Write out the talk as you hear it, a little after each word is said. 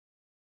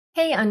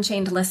Hey,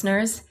 Unchained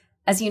listeners.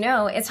 As you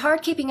know, it's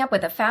hard keeping up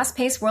with the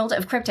fast-paced world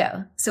of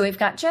crypto, so we've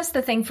got just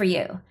the thing for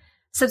you.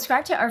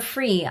 Subscribe to our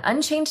free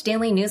Unchained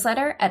daily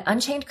newsletter at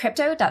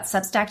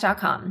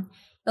unchainedcrypto.substack.com.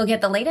 You'll get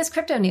the latest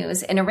crypto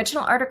news and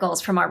original articles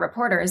from our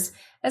reporters,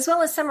 as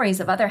well as summaries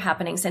of other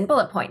happenings and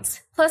bullet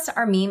points, plus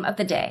our meme of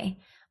the day,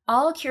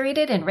 all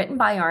curated and written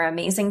by our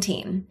amazing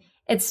team.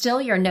 It's still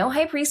your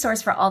no-hype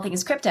resource for all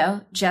things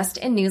crypto, just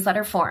in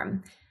newsletter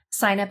form.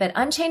 Sign up at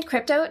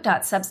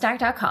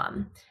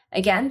unchainedcrypto.substack.com.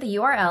 Again, the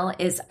URL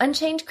is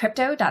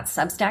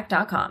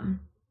unchainedcrypto.substack.com.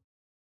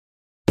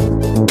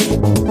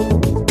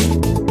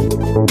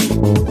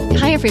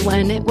 Hi,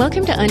 everyone.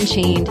 Welcome to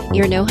Unchained,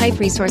 your no-hype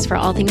resource for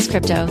all things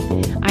crypto.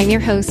 I'm your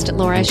host,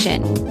 Laura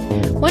Shin.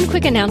 One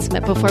quick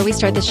announcement before we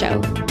start the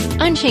show.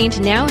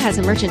 Unchained now has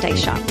a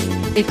merchandise shop.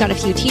 We've got a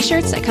few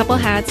t-shirts, a couple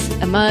hats,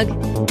 a mug,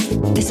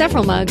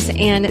 several mugs,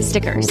 and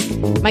stickers.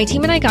 My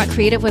team and I got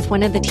creative with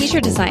one of the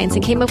t-shirt designs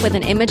and came up with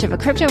an image of a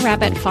crypto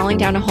rabbit falling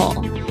down a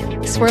hole.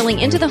 Swirling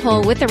into the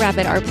hole with the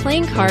rabbit are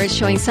playing cards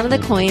showing some of the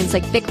coins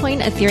like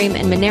Bitcoin, Ethereum,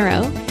 and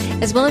Monero,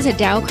 as well as a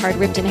DAO card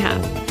ripped in half.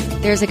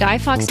 There's a Guy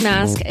Fawkes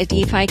mask, a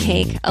DeFi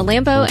cake, a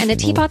Lambo, and a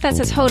teapot that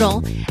says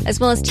HODL, as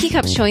well as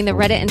teacups showing the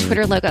Reddit and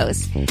Twitter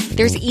logos.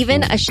 There's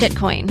even a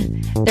shitcoin.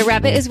 The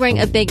rabbit is wearing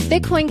a big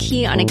Bitcoin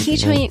key on a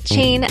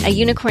keychain, a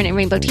unicorn and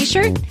rainbow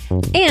t-shirt,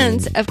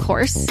 and, of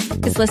course,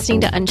 is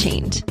listening to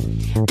Unchained.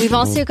 We've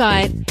also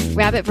got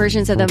rabbit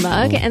versions of the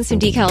mug and some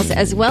decals,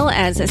 as well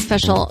as a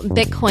special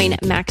Bitcoin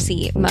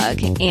maxi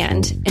mug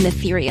and an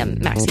Ethereum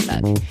maxi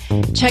mug.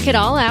 Check it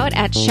all out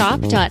at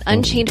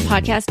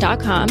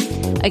shop.unchainedpodcast.com.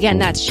 Again,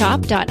 that's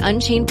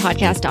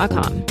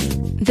shop.unchainedpodcast.com.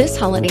 This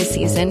holiday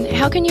season,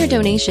 how can your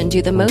donation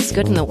do the most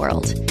good in the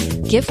world?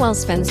 GiveWell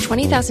spends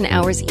 20,000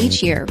 hours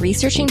each year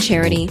researching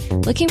charity,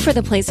 looking for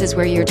the places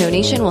where your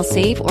donation will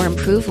save or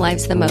improve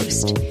lives the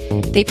most.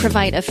 They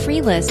provide a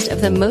free list of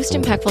the most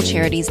impactful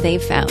charities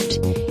they've found.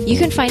 You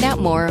can find out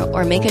more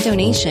or make a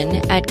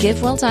donation at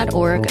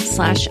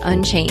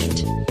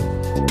givewell.org/unchained.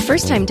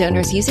 First-time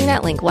donors using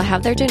that link will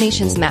have their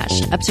donations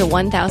matched up to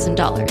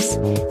 $1,000.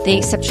 They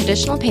accept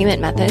traditional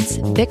payment methods,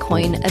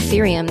 Bitcoin,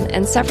 Ethereum,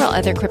 and several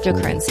other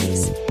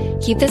cryptocurrencies.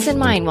 Keep this in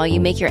mind while you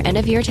make your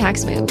end-of-year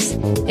tax moves.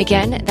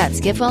 Again,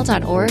 that's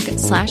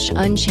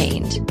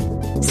givewell.org/unchained.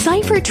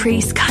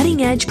 CipherTrace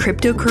cutting-edge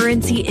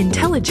cryptocurrency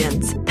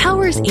intelligence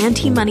powers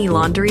anti-money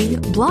laundering,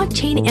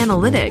 blockchain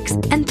analytics,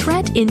 and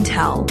threat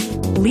intel.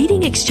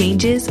 Leading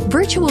exchanges,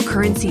 virtual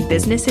currency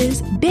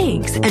businesses,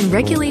 banks, and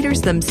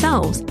regulators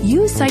themselves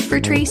use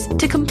CipherTrace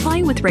to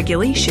comply with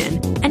regulation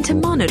and to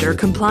monitor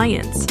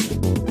compliance.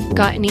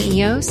 Got any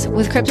EOS?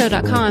 With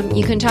Crypto.com,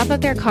 you can top up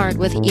their card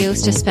with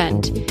EOS to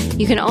spend.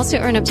 You can also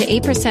earn up to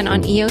 8%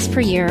 on EOS per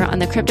year on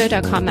the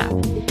Crypto.com app.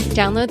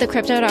 Download the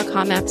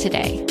Crypto.com app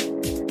today.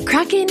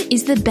 Kraken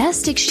is the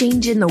best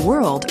exchange in the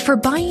world for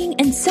buying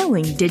and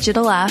selling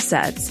digital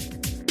assets.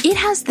 It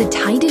has the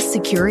tightest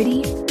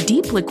security,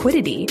 deep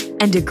liquidity,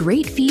 and a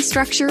great fee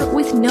structure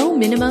with no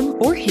minimum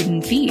or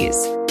hidden fees.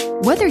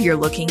 Whether you're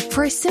looking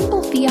for a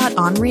simple fiat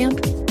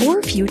on-ramp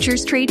or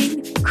futures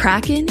trading,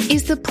 Kraken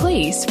is the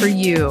place for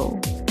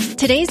you.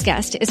 Today's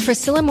guest is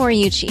Priscilla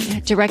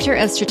Moriucci, Director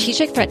of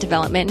Strategic Threat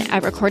Development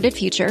at Recorded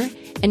Future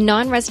and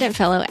non-resident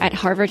fellow at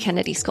Harvard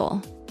Kennedy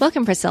School.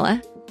 Welcome,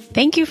 Priscilla.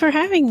 Thank you for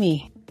having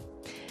me.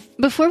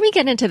 Before we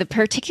get into the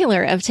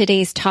particular of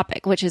today's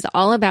topic, which is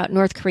all about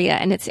North Korea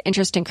and its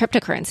interest in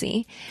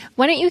cryptocurrency,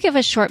 why don't you give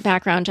a short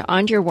background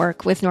on your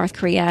work with North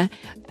Korea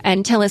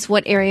and tell us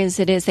what areas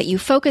it is that you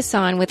focus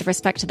on with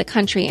respect to the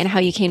country and how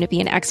you came to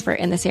be an expert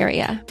in this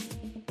area?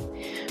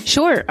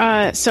 Sure.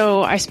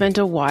 So I spent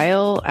a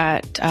while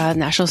at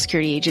National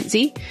Security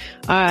Agency,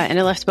 and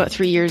I left about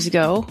 3 years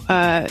ago.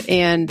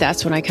 And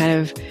that's when I kind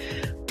of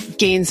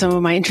gained some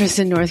of my interest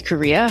in North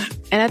Korea.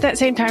 And at that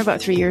same time,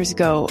 about 3 years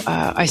ago,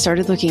 I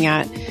started looking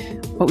at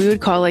what we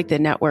would call like the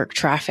network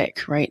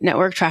traffic, right?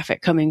 Network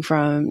traffic coming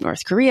from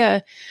North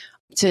Korea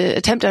to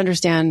attempt to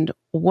understand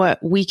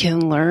what we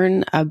can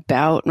learn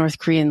about North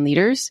Korean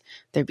leaders,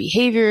 their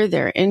behavior,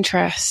 their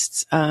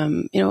interests,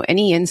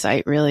 any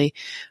insight really,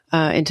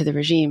 into the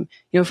regime,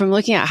 from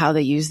looking at how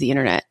they use the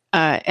internet.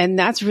 And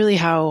that's really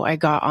how I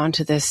got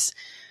onto this,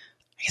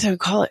 I guess I would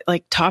call it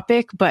like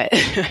topic, but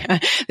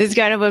this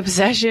kind of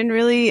obsession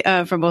really,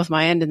 from both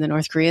my end and the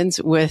North Koreans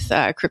with,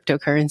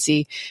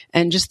 cryptocurrency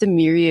and just the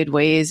myriad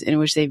ways in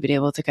which they've been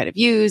able to kind of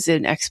use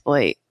and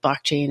exploit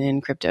blockchain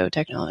and crypto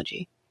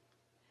technology.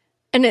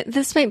 And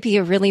this might be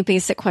a really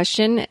basic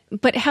question,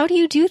 but how do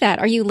you do that?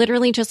 Are you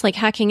literally just like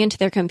hacking into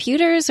their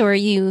computers, or are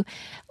you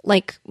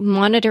like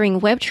monitoring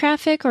web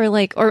traffic,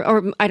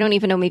 or I don't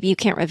even know, maybe you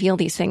can't reveal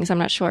these things. I'm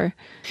not sure.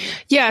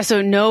 Yeah.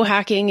 So no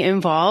hacking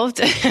involved,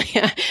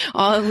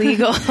 all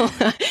legal.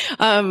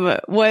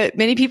 What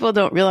many people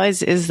don't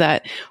realize is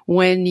that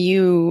when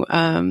you,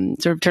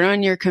 sort of turn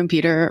on your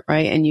computer,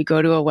 right, and you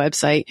go to a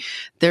website,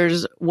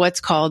 there's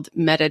what's called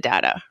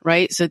metadata,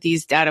 right? So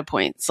these data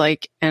points,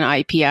 like an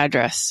IP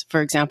address,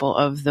 for example,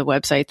 of the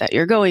website that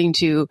you're going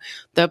to,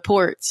 the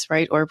ports,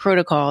 right, or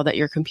protocol that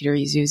your computer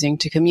is using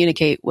to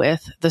communicate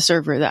with the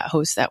server that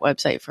hosts that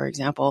website, for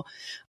example.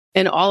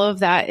 And all of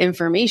that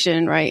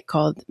information, right,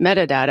 called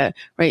metadata,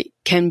 right,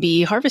 can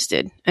be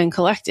harvested and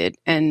collected.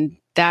 And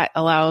that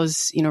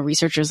allows,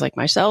 researchers like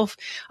myself,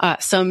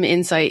 some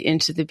insight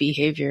into the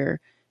behavior,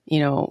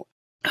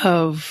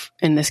 of,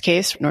 in this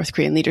case, North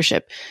Korean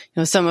leadership.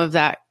 Some of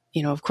that,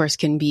 of course,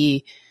 can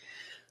be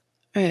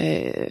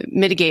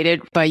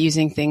mitigated by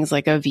using things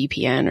like a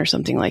VPN or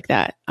something like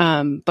that.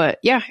 But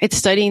yeah, it's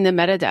studying the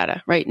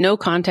metadata, right? No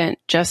content,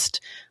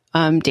 just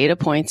data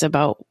points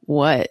about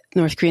what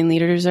North Korean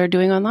leaders are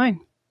doing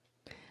online.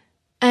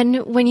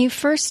 And when you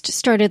first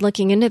started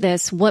looking into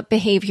this, what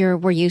behavior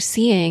were you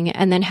seeing?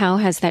 And then how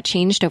has that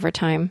changed over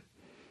time?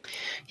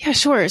 Yeah,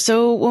 sure.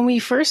 So when we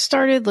first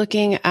started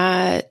looking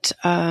at,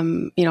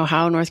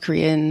 how North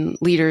Korean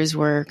leaders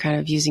were kind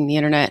of using the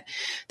internet,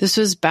 this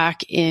was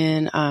back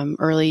in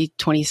early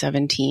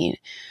 2017.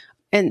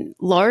 And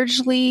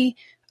largely,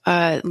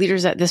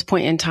 leaders at this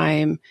point in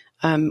time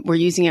were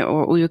using it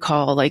what we would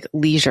call like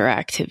leisure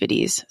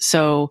activities.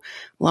 So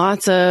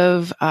lots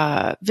of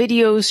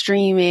video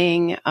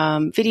streaming,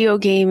 video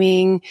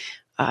gaming,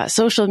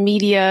 social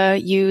media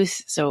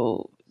use.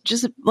 So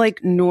just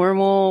like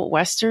normal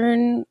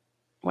Westerners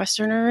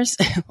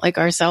like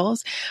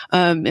ourselves,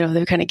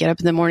 they kind of get up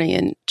in the morning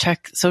and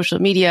check social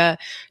media,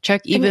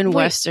 check even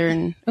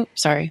Western. Oh,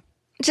 sorry.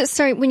 Just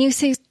sorry. When you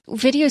say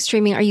video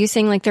streaming, are you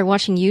saying like they're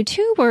watching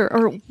YouTube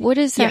or what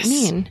does that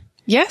mean?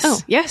 Yes. Oh.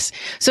 Yes.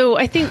 So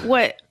I think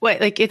what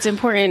like it's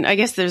important, I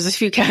guess there's a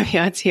few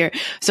caveats here.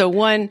 So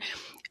one,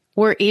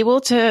 we're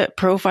able to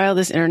profile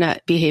this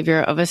internet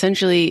behavior of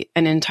essentially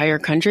an entire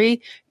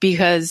country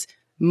because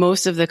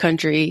most of the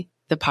country,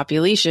 the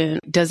population,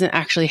 doesn't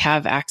actually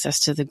have access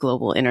to the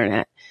global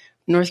internet.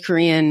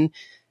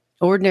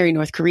 Ordinary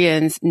North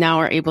Koreans now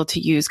are able to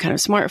use kind of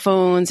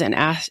smartphones and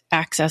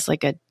access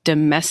like a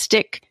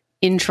domestic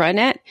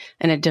intranet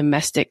and a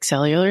domestic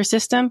cellular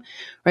system,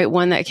 right?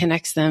 One that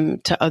connects them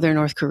to other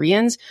North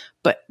Koreans,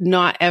 but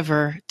not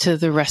ever to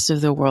the rest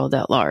of the world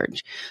at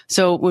large.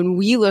 So when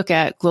we look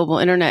at global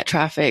internet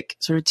traffic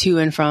sort of to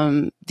and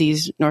from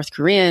these North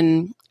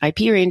Korean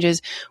IP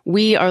ranges,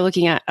 we are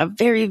looking at a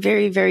very,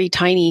 very, very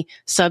tiny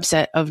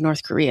subset of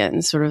North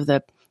Koreans, sort of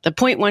the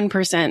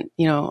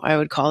 0.1%, I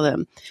would call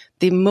them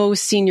the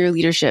most senior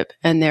leadership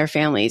and their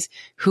families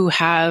who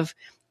have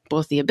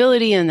both the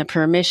ability and the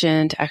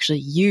permission to actually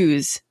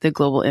use the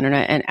global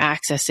internet and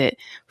access it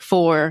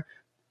for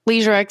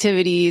leisure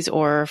activities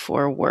or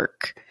for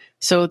work.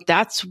 So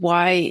that's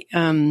why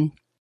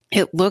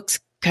it looks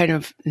kind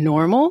of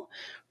normal,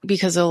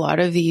 because a lot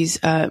of these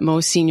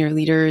most senior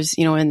leaders,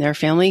 and their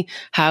family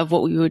have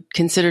what we would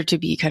consider to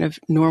be kind of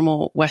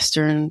normal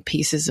Western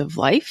pieces of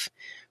life.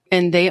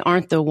 And they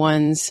aren't the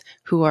ones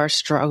who are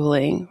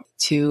struggling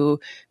to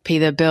pay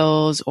the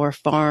bills or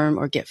farm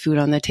or get food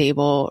on the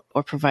table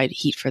or provide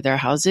heat for their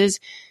houses.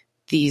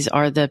 These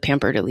are the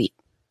pampered elite.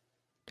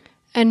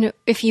 And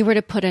if you were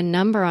to put a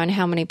number on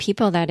how many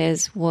people that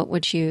is, what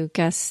would you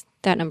guess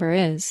that number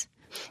is?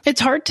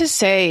 It's hard to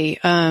say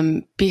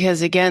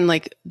because, again,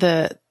 like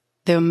the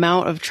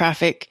amount of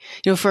traffic,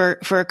 for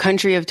a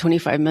country of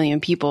 25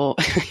 million people,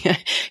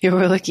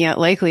 we're looking at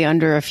likely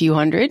under a few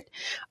hundred,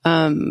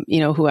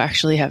 who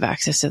actually have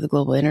access to the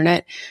global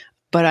internet.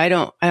 But I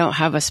don't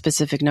have a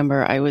specific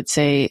number. I would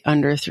say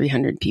under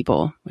 300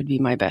 people would be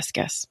my best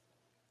guess.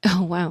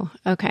 Oh, wow.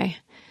 Okay.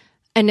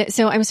 And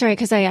so I'm sorry,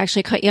 because I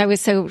actually caught you. I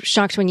was so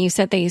shocked when you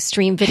said they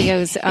stream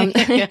videos.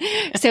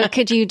 So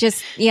could you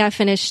just,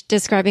 finish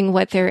describing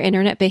what their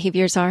internet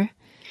behaviors are?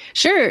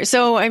 Sure.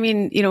 So, I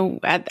mean,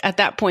 at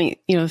that point,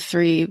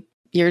 3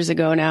 years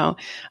ago now,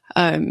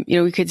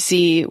 we could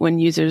see when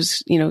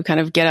users, kind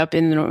of get up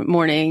in the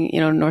morning,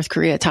 North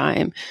Korea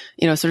time,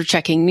 sort of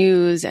checking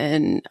news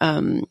and,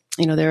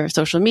 their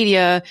social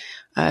media,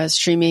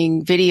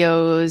 streaming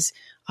videos,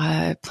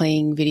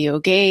 playing video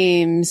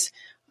games,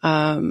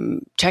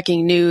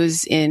 checking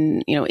news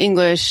in,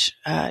 English,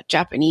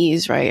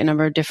 Japanese, right? A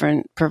number of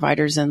different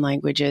providers and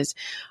languages.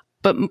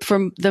 But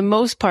for the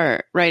most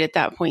part, right at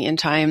that point in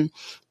time,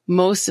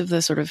 most of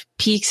the sort of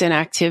peaks in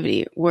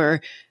activity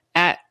were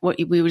at what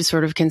we would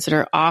sort of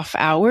consider off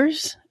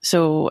hours.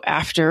 So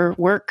after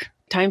work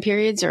time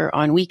periods or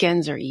on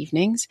weekends or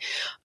evenings.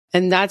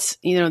 And that's,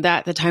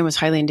 that the time was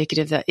highly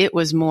indicative that it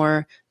was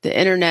more the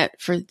internet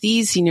for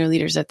these senior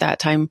leaders at that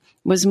time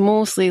was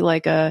mostly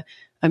like a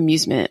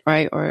amusement,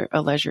 right? Or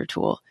a leisure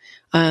tool.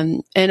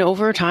 And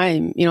over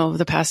time, over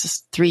the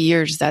past 3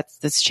 years,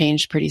 that's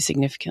changed pretty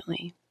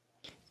significantly.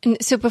 And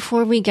so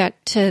before we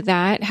get to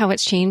that, how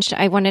it's changed,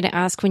 I wanted to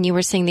ask, when you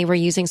were saying they were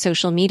using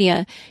social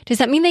media, does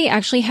that mean they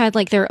actually had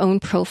like their own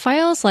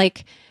profiles?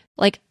 Like,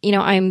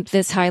 I'm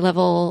this high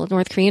level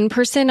North Korean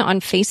person on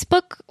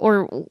Facebook,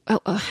 or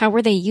how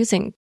were they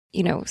using,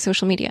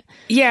 social media?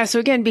 Yeah. So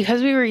again,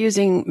 because we were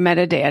using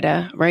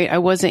metadata, right? I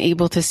wasn't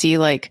able to see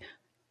I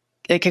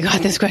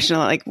got this question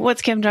like,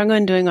 what's Kim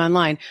Jong-un doing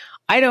online?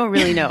 I don't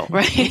really know,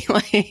 right?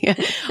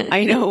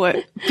 I know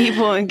what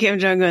people in Kim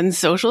Jong-un's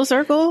social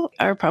circle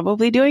are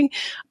probably doing,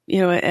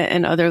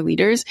 and other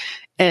leaders.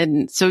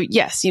 And so,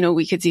 yes,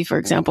 we could see, for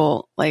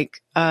example,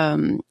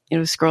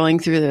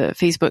 scrolling through the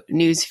Facebook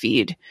news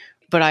feed,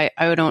 but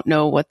I don't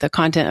know what the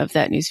content of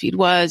that newsfeed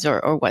was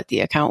or what the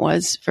account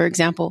was, for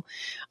example.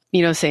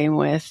 Same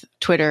with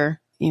Twitter,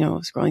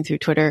 scrolling through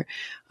Twitter,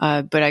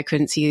 but I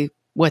couldn't see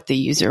what the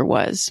user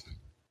was.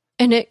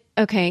 And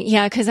okay.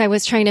 Yeah. Cause I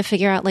was trying to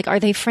figure out, like, are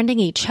they friending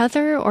each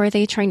other or are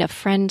they trying to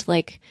friend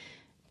like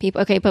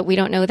people? Okay. But we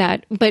don't know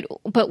that. But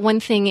one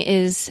thing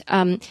is,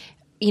 I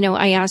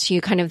asked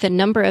you kind of the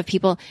number of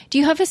people. Do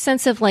you have a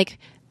sense of like,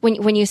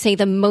 when you say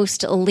the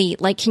most elite,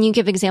 like, can you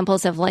give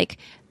examples of like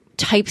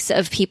types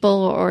of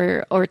people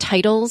or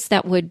titles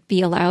that would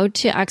be allowed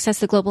to access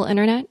the global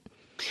internet?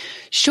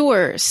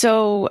 Sure.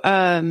 So,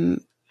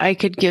 I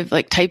could give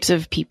like types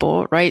of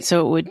people, right?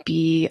 So it would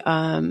be,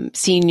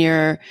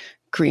 senior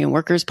Korean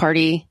Workers'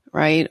 Party,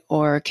 right?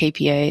 Or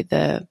KPA,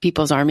 the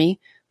People's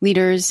Army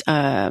leaders,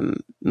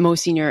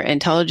 most senior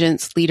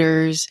intelligence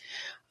leaders,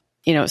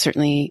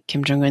 certainly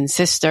Kim Jong-un's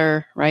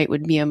sister, right,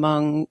 would be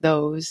among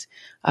those,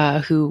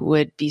 who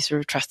would be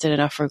sort of trusted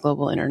enough for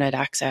global internet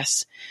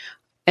access.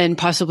 And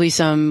possibly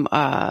some,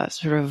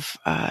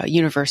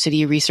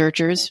 university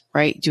researchers,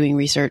 right, doing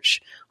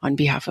research on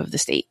behalf of the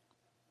state.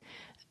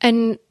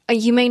 And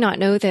you may not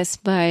know this,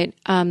 but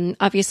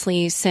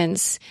obviously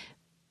since,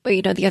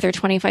 the other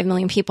 25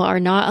 million people are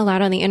not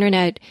allowed on the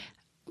internet,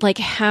 like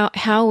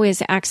how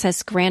is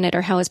access granted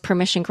or how is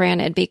permission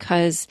granted?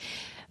 Because,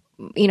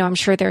 I'm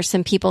sure there are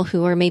some people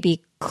who are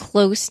maybe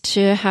close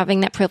to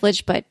having that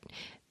privilege, but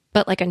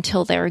like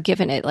until they're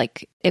given it,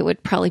 like it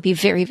would probably be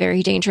very,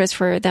 very dangerous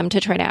for them to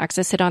try to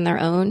access it on their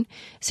own.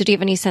 So do you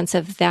have any sense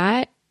of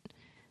that?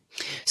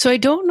 So I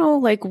don't know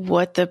like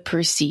what the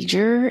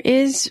procedure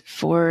is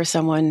for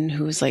someone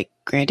who's like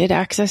granted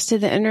access to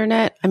the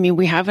internet. I mean,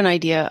 we have an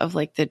idea of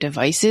like the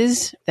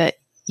devices that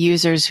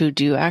users who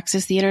do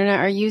access the internet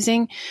are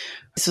using.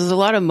 So there's a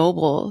lot of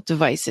mobile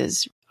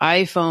devices,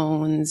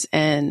 iPhones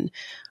and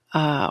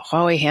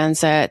Huawei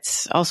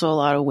handsets, also a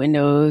lot of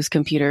Windows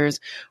computers.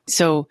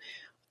 So,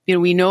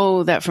 we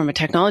know that from a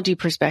technology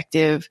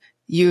perspective,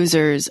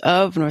 users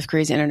of North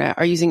Korea's internet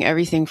are using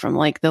everything from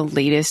like the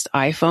latest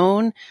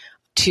iPhone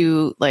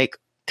to like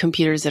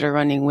computers that are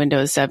running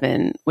Windows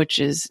 7, which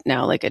is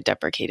now like a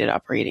deprecated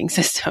operating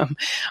system.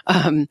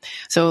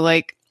 So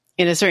like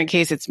in a certain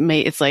case,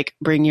 it's like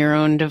bring your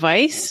own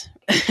device,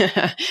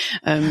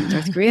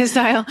 North Korea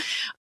style.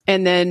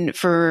 And then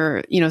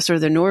for, sort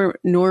of the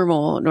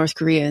normal North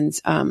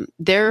Koreans,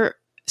 their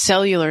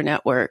cellular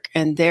network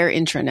and their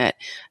intranet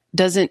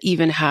doesn't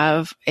even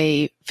have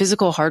a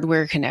physical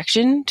hardware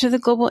connection to the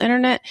global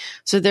internet.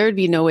 So there would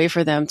be no way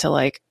for them to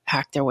like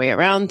hack their way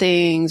around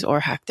things or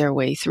hack their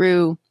way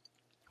through,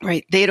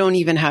 right? They don't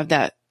even have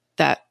that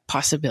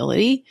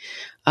possibility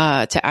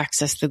to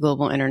access the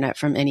global internet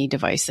from any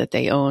device that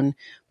they own.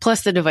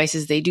 Plus the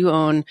devices they do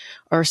own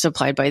are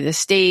supplied by the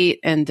state,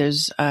 and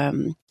there's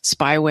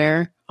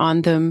spyware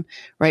on them,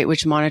 right,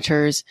 which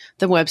monitors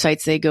the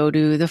websites they go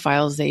to, the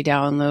files they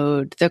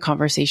download, the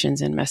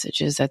conversations and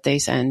messages that they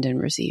send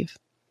and receive.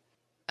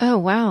 Oh,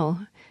 wow.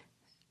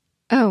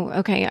 Oh,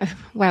 okay.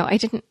 Wow.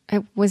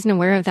 I wasn't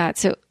aware of that.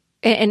 So,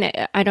 and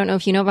I don't know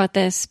if you know about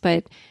this,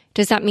 but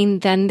does that mean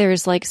then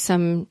there's like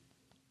some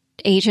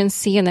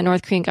agency in the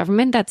North Korean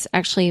government that's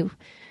actually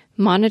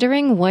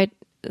monitoring what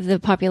the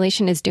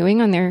population is doing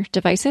on their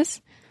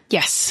devices?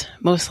 Yes,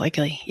 most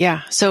likely.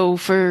 Yeah. So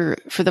for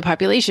the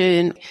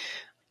population,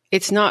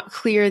 it's not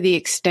clear the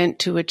extent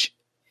to which,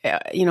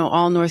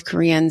 all North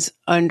Koreans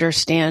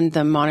understand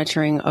the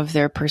monitoring of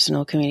their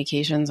personal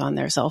communications on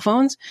their cell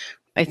phones.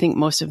 I think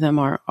most of them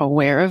are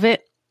aware of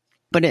it,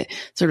 but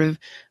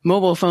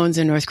mobile phones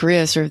in North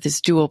Korea serve this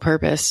dual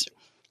purpose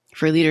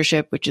for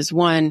leadership, which is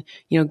one,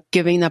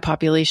 giving the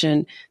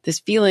population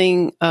this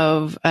feeling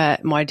of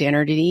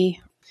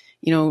modernity.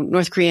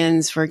 North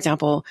Koreans, for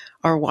example,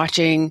 are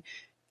watching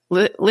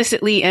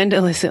licitly and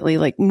illicitly,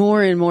 like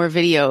more and more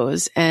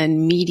videos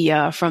and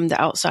media from the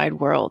outside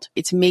world.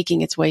 It's making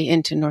its way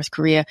into North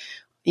Korea,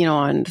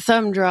 on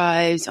thumb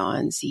drives,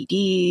 on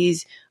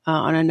CDs,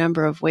 on a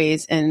number of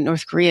ways. And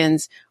North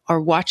Koreans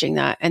are watching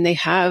that, and they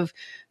have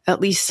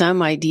at least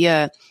some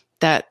idea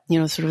that,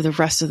 sort of the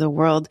rest of the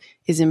world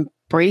is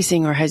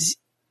embracing or has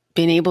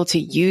been able to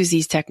use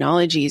these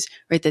technologies,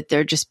 right, that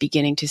they're just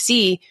beginning to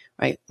see,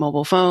 right,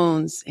 mobile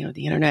phones,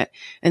 the internet.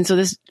 And so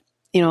this,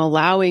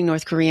 allowing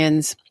North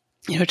Koreans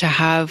to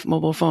have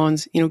mobile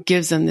phones,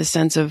 gives them this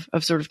sense of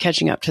sort of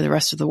catching up to the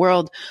rest of the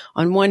world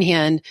on one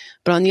hand,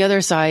 but on the other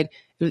side,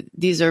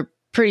 these are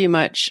pretty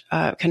much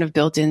kind of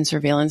built-in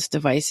surveillance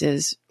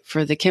devices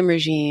for the Kim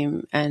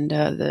regime and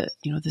the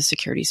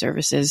security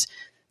services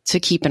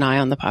to keep an eye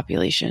on the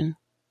population.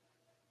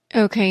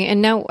 Okay.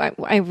 And now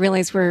I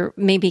realize we're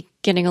maybe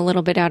getting a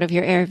little bit out of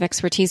your area of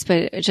expertise,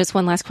 but just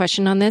one last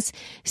question on this.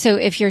 So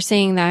if you're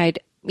saying that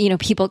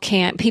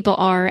people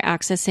are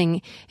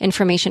accessing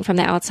information from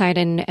the outside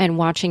and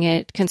watching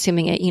it,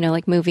 consuming it,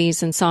 like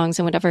movies and songs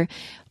and whatever,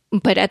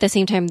 but at the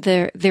same time,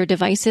 their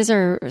devices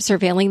are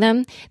surveilling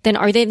them, then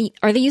are they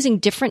using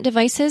different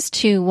devices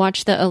to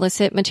watch the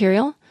illicit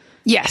material?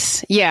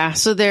 Yes. Yeah.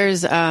 So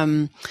there's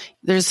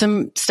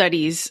some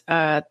studies,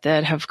 that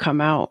have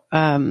come out,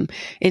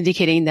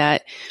 indicating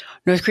that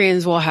North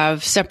Koreans will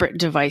have separate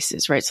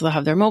devices, right? So they'll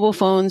have their mobile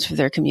phones for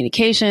their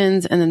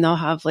communications, and then they'll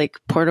have like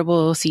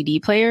portable CD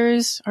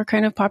players are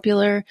kind of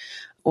popular,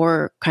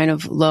 or kind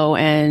of low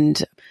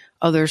end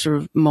other sort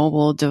of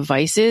mobile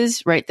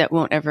devices, right? That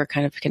won't ever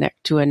kind of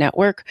connect to a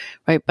network,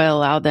 right? But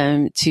allow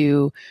them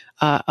to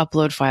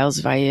upload files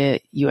via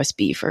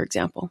USB, for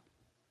example.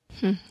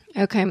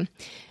 Okay.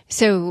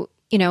 So,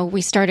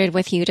 we started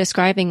with you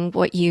describing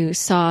what you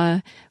saw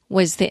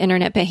was the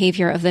internet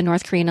behavior of the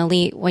North Korean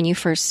elite when you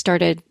first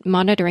started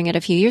monitoring it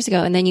a few years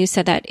ago. And then you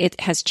said that it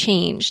has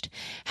changed.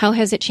 How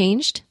has it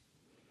changed?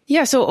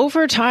 Yeah. So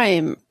over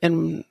time,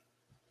 and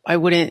I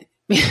wouldn't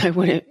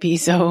be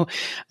so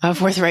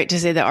forthright to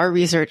say that our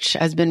research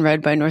has been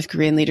read by North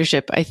Korean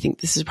leadership. I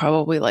think this is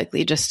probably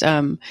likely just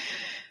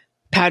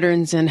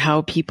patterns in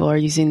how people are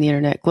using the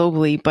internet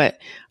globally. But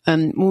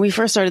when we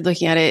first started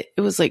looking at it,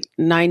 it was like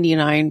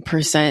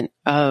 99%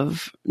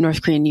 of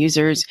North Korean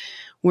users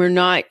were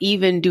not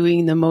even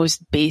doing the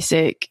most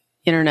basic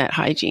internet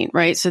hygiene,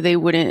 right? So they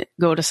wouldn't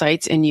go to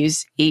sites and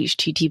use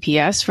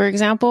HTTPS, for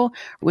example,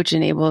 which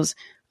enables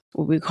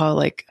what we call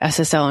like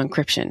SSL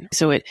encryption.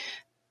 So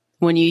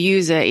when you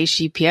use a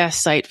HTTPS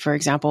site, for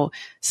example,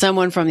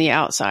 someone from the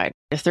outside,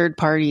 a third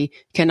party,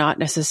 cannot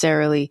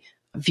necessarily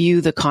view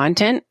the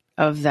content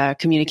of the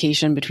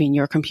communication between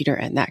your computer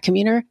and that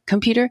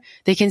computer.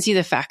 They can see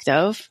the fact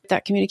of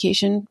that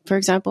communication, for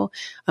example,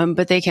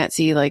 but they can't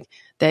see like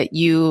that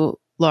you,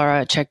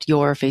 Laura, checked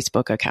your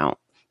Facebook account.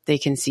 They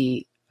can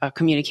see a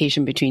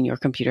communication between your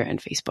computer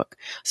and Facebook.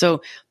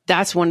 So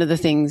that's one of the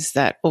things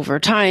that over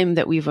time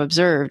that we've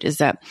observed is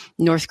that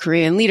North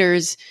Korean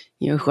leaders,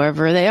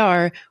 whoever they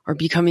are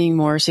becoming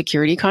more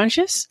security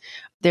conscious.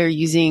 They're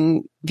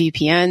using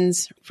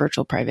VPNs,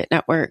 virtual private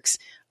networks.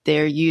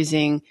 They're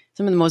using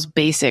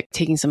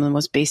taking some of the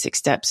most basic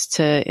steps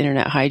to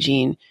internet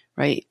hygiene,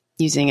 right?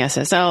 Using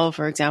SSL,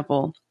 for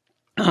example.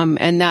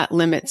 And that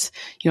limits,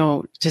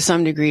 to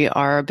some degree,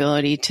 our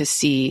ability to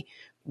see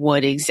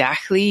what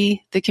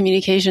exactly the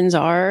communications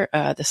are,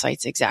 the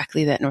sites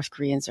exactly that North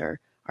Koreans are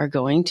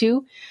going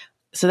to.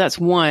 So that's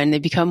one, they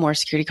become more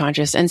security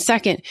conscious. And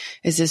second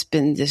is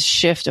this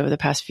shift over the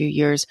past few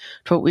years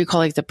to what we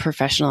call like the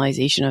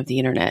professionalization of the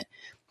internet.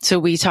 So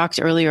we talked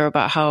earlier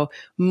about how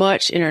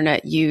much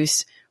internet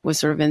use was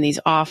sort of in these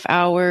off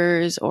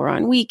hours or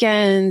on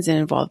weekends and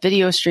involved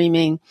video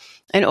streaming.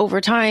 And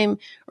over time,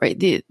 right,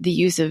 the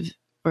use of,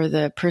 or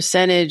the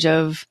percentage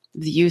of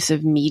the use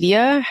of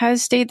media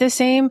has stayed the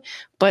same,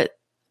 but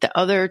the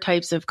other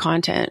types of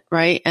content,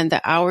 right, and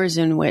the hours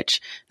in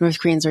which North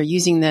Koreans are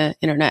using the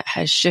internet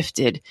has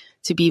shifted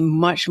to be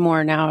much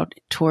more now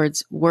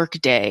towards work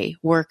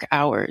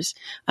hours.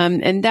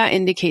 And that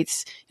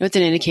indicates, it's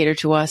an indicator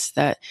to us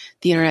that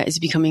the internet is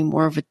becoming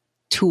more of a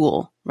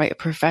tool, right, a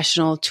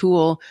professional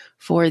tool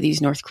for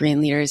these North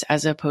Korean leaders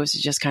as opposed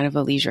to just kind of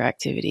a leisure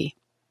activity.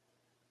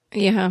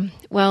 Yeah.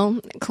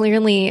 Well,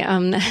 clearly,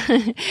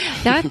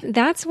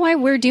 that's why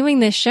we're doing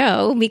this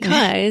show,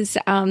 because,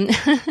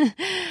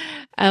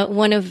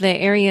 one of the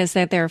areas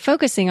that they're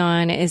focusing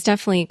on is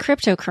definitely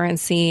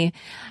cryptocurrency.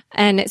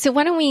 And so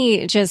why don't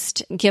we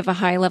just give a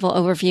high level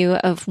overview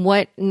of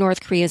what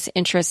North Korea's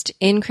interest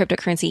in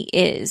cryptocurrency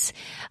is?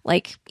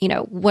 Like,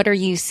 what are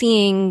you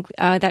seeing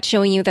that's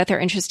showing you that they're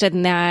interested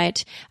in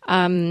that?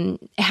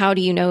 How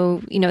do you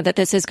know, that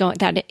this is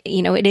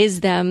it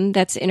is them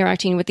that's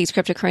interacting with these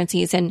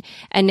cryptocurrencies,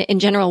 and in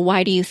general,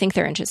 why do you think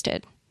they're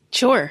interested?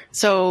 Sure.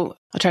 So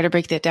I'll try to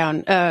break that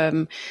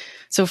down.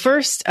 So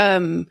first,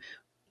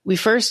 we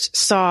first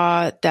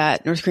saw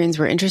that North Koreans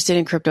were interested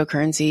in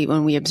cryptocurrency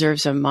when we observed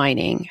some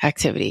mining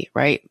activity,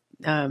 right?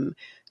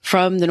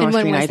 From the North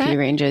Korean IP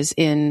ranges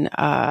in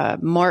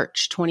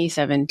March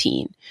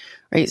 2017,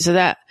 right? So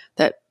that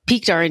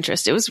piqued our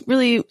interest. It was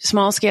really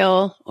small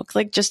scale, looked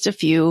like just a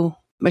few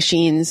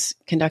machines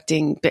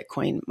conducting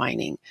Bitcoin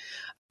mining.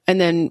 And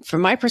then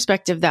from my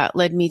perspective, that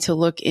led me to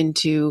look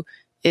into,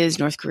 is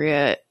North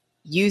Korea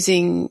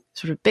using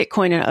sort of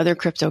Bitcoin and other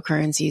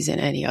cryptocurrencies in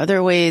any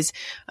other ways?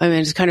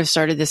 And just kind of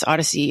started this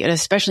odyssey, and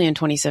especially in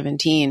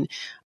 2017,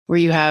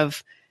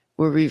 where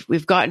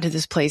we've gotten to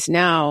this place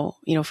now,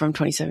 from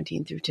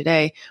 2017 through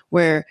today,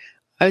 where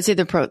I would say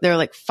there are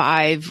like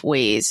 5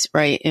 ways,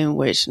 right, in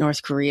which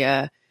North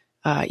Korea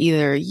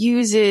either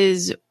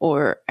uses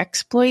or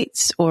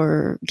exploits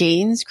or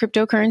gains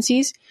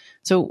cryptocurrencies.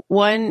 So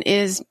one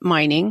is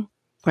mining,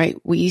 right?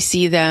 We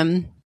see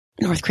them,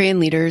 North Korean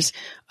leaders,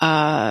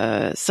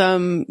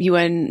 some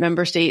UN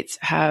member states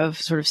have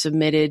sort of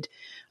submitted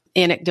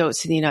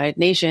anecdotes to the United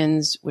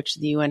Nations, which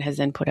the UN has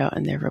then put out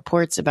in their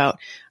reports about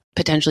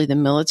potentially the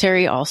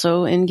military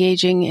also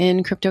engaging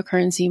in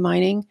cryptocurrency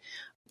mining.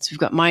 So we've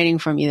got mining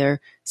from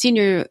either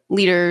senior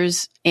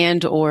leaders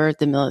and or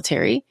the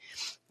military.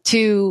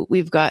 2,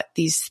 we've got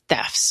these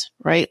thefts,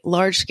 right?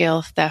 Large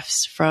scale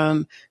thefts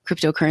from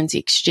cryptocurrency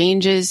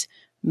exchanges,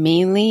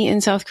 mainly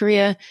in South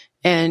Korea,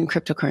 and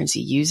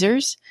cryptocurrency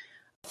users.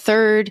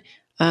 3rd,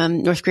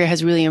 North Korea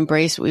has really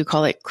embraced what we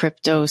call like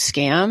crypto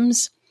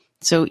scams.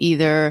 So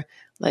either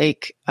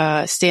like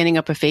standing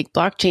up a fake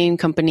blockchain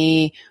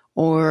company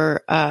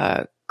or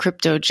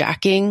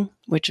cryptojacking,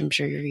 which I'm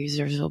sure your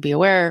users will be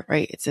aware,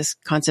 right? It's this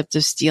concept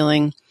of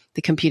stealing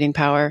the computing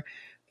power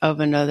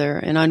of an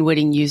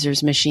unwitting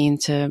user's machine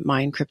to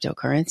mine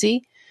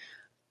cryptocurrency.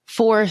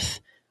 Fourth,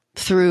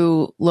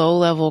 through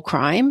low-level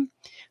crime.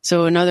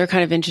 So another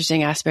kind of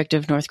interesting aspect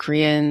of North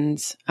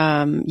Koreans'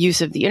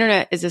 use of the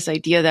internet is this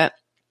idea that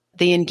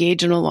they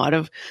engage in a lot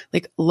of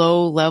like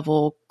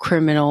low-level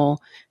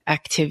criminal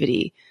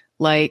activity,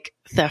 like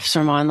thefts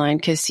from online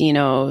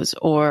casinos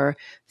or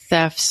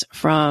thefts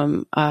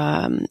from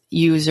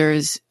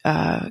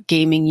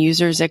gaming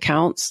users'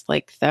 accounts,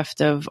 like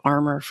theft of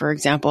armor, for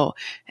example,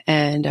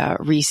 and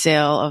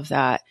resale of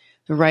that.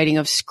 The writing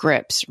of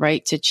scripts,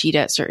 right, to cheat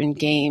at certain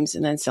games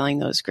and then selling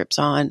those scripts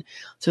on.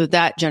 So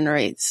that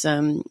generates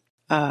some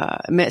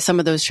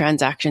of those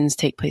transactions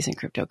take place in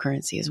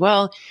cryptocurrency as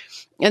well.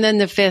 And then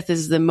the fifth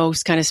is the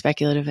most kind of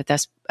speculative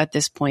at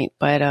this point,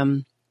 but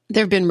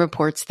there have been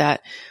reports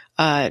that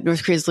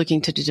North Korea is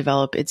looking to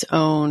develop its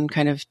own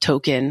kind of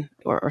token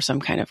or some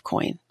kind of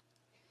coin.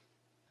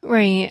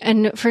 Right.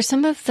 And for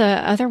some of the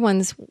other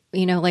ones,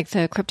 like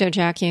the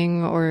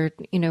cryptojacking or,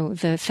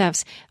 the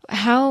thefts,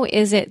 how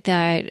is it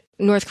that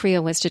North Korea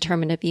was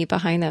determined to be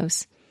behind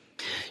those?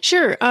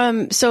 Sure.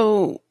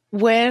 So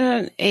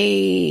when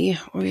we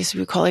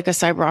call like a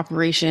cyber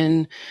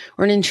operation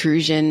or an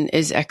intrusion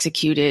is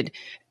executed,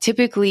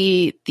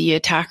 typically the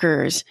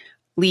attackers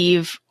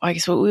leave, I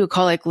guess, what we would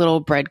call like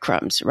little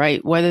breadcrumbs,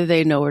 right? Whether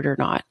they know it or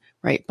not.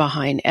 Right,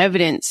 behind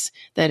evidence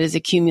that is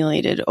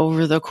accumulated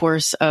over the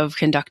course of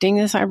conducting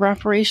the cyber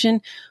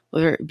operation,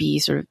 whether it be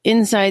sort of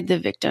inside the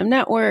victim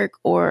network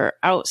or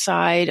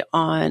outside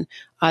on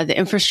the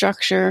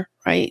infrastructure,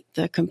 right?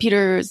 The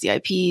computers, the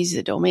IPs,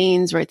 the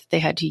domains, right, that they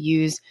had to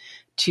use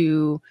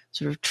to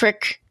sort of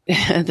trick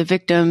the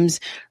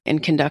victims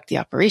and conduct the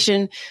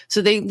operation.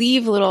 So they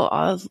leave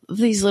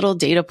these little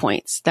data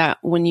points that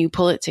when you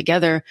pull it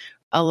together,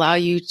 allow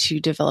you to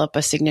develop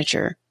a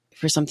signature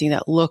for something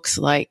that looks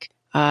like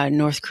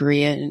North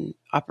Korean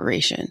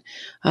operation.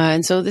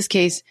 And so this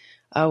case,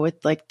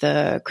 with like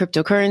the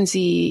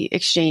cryptocurrency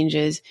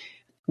exchanges,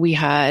 we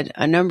had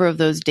a number of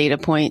those data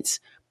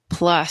points.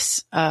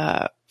 Plus,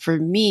 for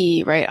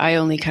me, right, I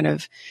only kind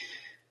of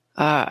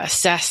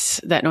assess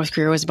that North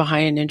Korea was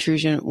behind an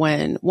intrusion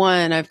when,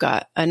 one, I've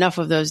got enough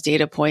of those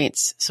data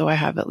points, so I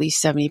have at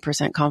least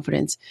 70%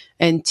 confidence.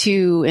 And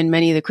two, in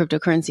many of the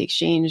cryptocurrency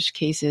exchange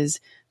cases,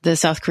 the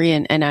South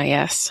Korean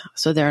NIS,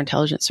 so their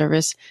intelligence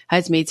service,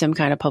 has made some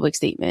kind of public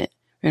statement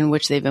in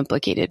which they've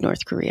implicated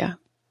North Korea.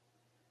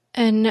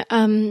 And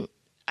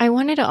I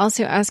wanted to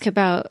also ask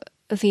about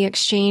the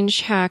exchange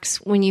hacks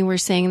when you were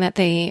saying that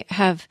they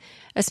have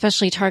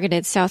especially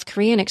targeted South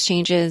Korean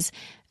exchanges.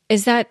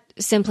 Is that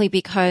simply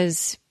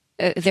because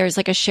there's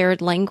like a shared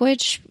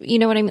language? You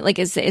know what I mean? Like,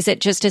 is it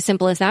just as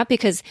simple as that?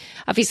 Because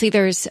obviously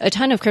there's a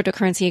ton of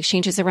cryptocurrency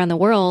exchanges around the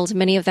world.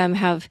 Many of them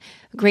have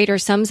greater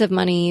sums of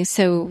money.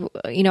 So,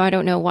 I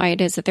don't know why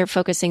it is that they're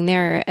focusing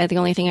there. The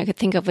only thing I could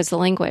think of was the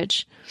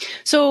language.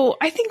 So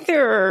I think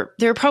there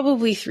are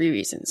probably three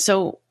reasons.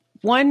 So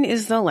one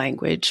is the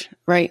language,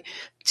 right?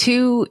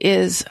 Two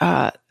is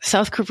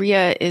South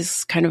Korea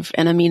is kind of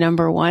enemy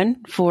number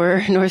one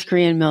for North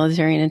Korean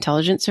military and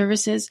intelligence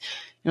services.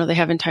 They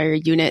have entire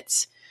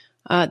units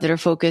that are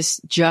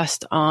focused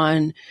just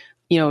on,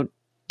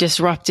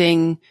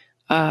 disrupting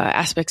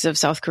aspects of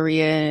South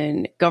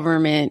Korean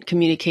government,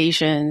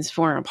 communications,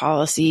 foreign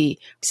policy,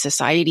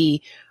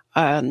 society,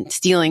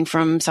 stealing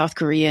from South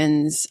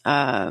Koreans.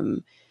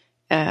 And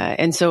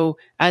so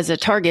as a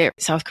target,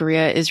 South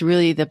Korea is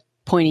really the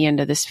pointy end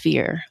of the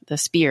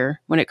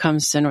spear when it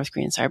comes to North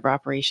Korean cyber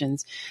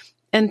operations.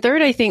 And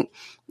third, I think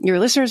your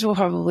listeners will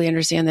probably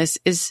understand this,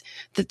 is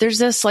that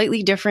there's a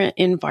slightly different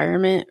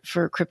environment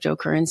for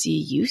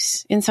cryptocurrency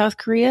use in South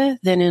Korea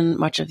than in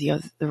much of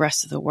the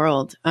rest of the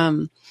world.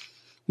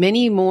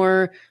 Many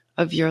more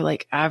of your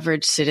like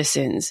average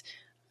citizens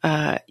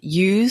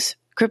use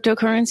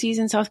cryptocurrencies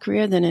in South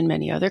Korea than in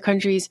many other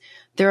countries.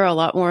 There are a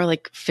lot more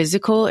like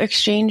physical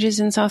exchanges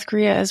in South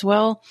Korea as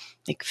well,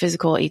 like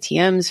physical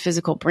ATMs,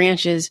 physical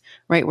branches,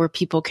 right, where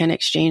people can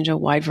exchange a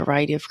wide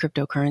variety of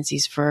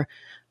cryptocurrencies for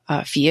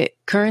fiat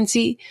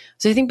currency.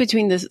 So I think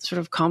between this sort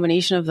of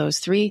combination of those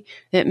three,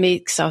 it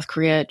makes South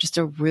Korea just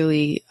a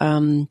really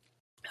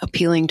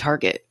appealing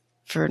target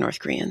for North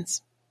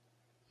Koreans.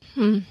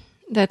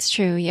 That's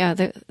true. Yeah,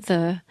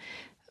 the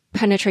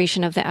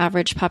penetration of the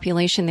average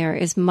population there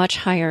is much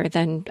higher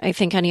than I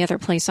think any other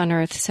place on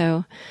earth.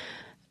 So,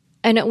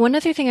 and one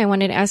other thing I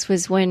wanted to ask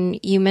was when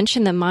you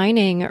mentioned the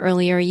mining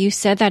earlier, you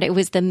said that it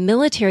was the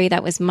military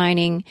that was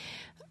mining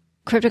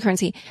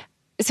cryptocurrency.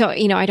 So,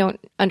 I don't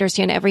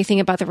understand everything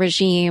about the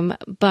regime,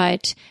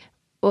 but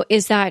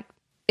is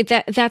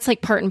that's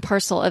like part and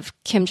parcel of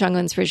Kim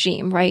Jong-un's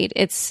regime, right?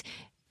 It's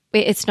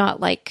not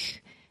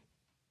like,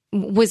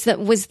 was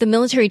the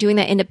military doing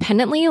that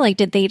independently? Like,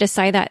 did they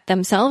decide that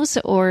themselves,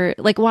 or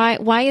like,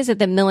 why is it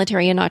the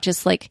military and not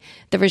just like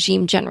the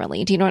regime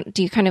generally? Do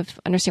you kind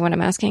of understand what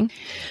I'm asking?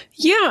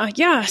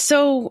 Yeah.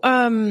 So,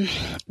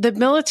 the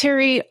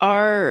military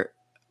are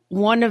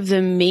one of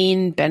the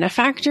main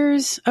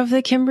benefactors of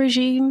the Kim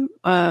regime,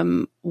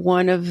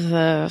 one of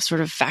the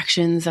sort of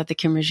factions that the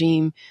Kim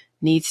regime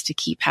needs to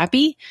keep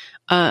happy,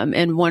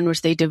 and one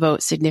which they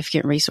devote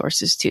significant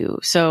resources to.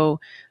 So,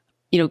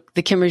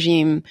 the Kim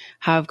regime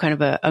have kind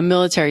of a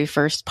military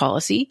first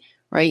policy,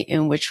 right,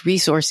 in which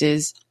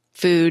resources,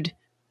 food,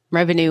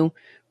 revenue,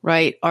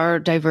 right, are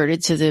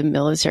diverted to the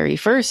military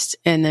first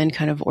and then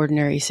kind of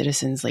ordinary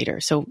citizens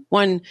later. So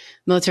one,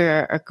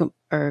 military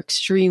are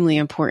extremely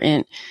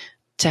important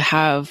to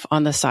have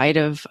on the side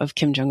of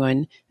Kim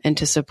Jong-un and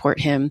to support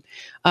him.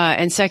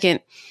 And second,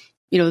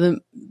 the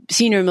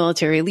senior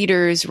military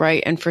leaders,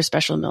 right, and for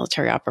special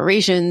military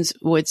operations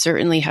would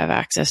certainly have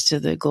access to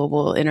the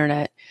global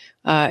internet.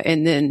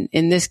 And then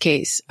in this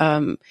case,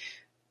 from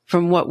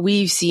what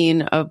we've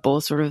seen of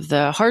both sort of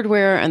the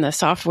hardware and the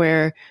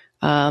software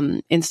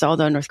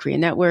installed on North Korean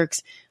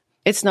networks,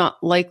 it's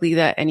not likely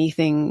that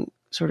anything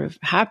sort of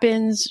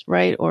happens,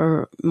 right,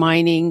 or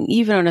mining,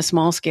 even on a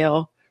small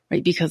scale,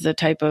 right, because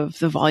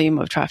the volume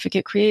of traffic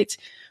it creates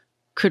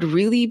could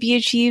really be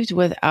achieved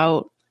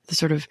without the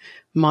sort of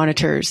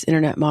monitors,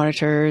 internet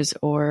monitors,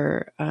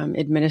 or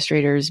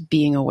administrators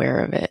being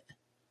aware of it.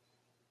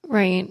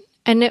 Right.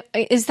 And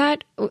is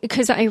that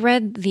because I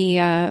read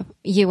the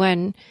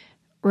UN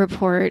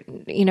report,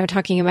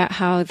 talking about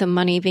how the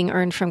money being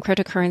earned from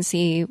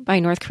cryptocurrency by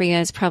North Korea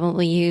is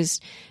probably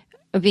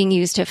being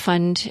used to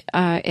fund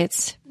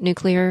its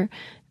nuclear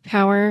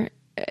power.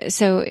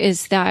 So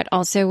is that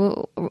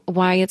also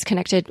why it's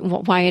connected,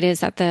 why it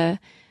is that the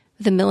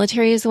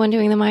military is the one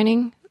doing the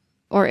mining?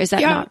 Or is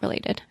that not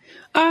related?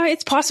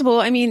 It's possible.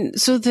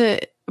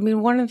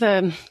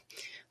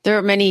 There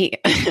are many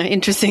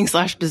interesting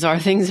 / bizarre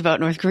things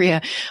about North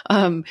Korea.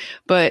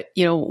 But,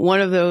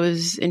 one of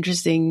those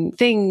interesting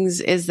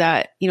things is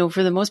that,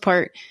 for the most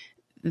part,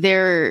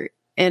 and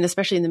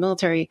especially in the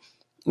military,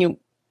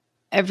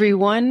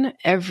 everyone,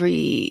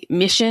 every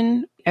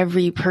mission,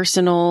 every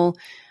person,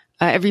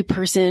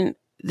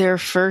 their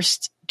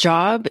first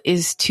job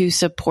is to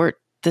support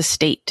the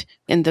state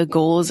and the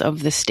goals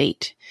of the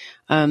state.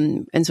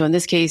 And so in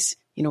this case,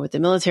 with the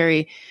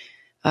military,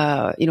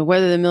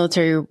 whether the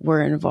military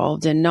were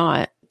involved or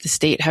not, the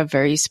state have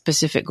very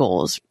specific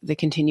goals. The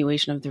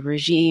continuation of the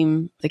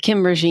regime, the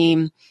Kim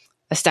regime,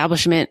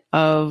 establishment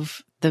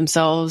of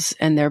themselves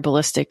and their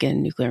ballistic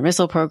and nuclear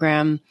missile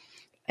program,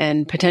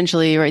 and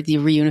potentially, right, the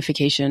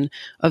reunification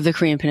of the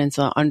Korean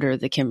Peninsula under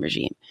the Kim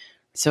regime.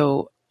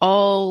 So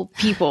all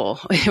people,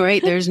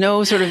 right? There's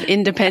no sort of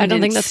independence. I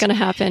don't think that's going to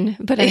happen,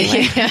 but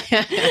anyway.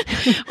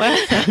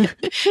 Well,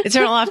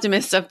 eternal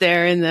optimists up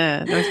there in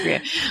the North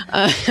Korea.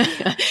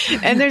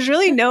 And there's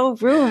really no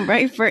room,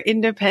 right, for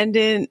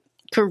independent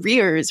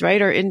careers,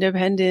 right, or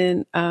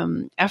independent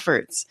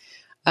efforts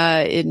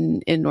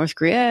in North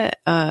Korea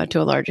to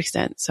a large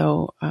extent.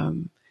 So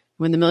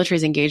when the military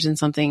is engaged in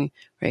something,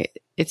 right,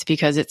 it's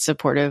because it's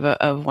supportive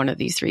of one of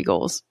these three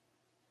goals.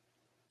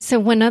 So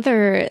one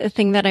other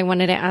thing that I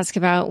wanted to ask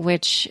about,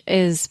 which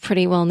is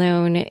pretty well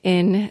known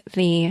in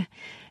the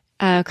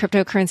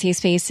cryptocurrency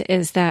space,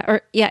 is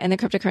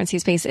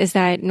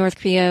that North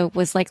Korea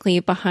was likely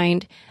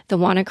behind the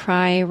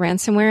WannaCry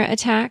ransomware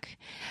attack.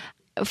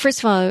 First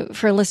of all,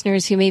 for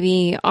listeners who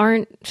maybe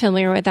aren't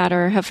familiar with that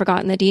or have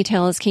forgotten the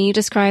details, can you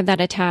describe that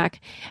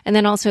attack and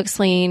then also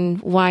explain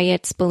why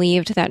it's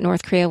believed that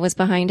North Korea was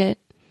behind it?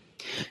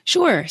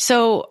 Sure.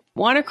 So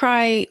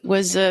WannaCry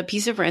was a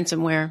piece of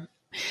ransomware.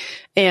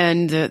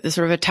 And the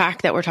sort of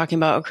attack that we're talking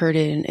about occurred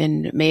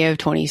in May of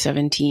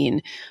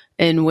 2017,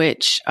 in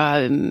which,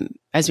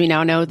 as we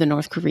now know, the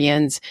North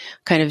Koreans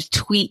kind of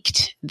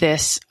tweaked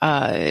this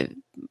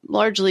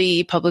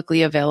largely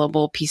publicly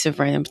available piece of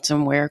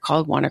ransomware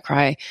called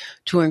WannaCry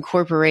to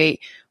incorporate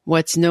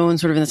what's known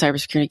sort of in the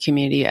cybersecurity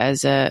community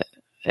as at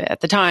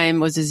the time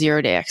was a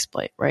zero-day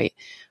exploit, right?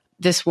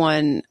 This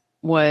one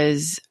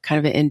was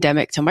kind of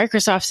endemic to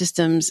Microsoft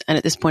systems. And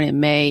at this point in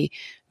May,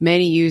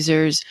 many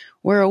users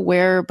were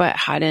aware but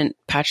hadn't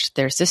patched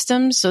their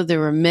systems. So there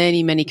were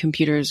many, many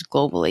computers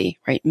globally,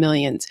 right,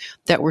 millions,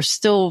 that were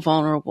still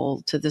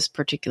vulnerable to this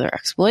particular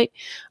exploit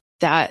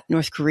that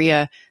North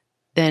Korea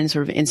then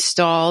sort of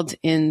installed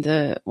in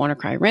the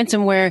WannaCry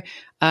ransomware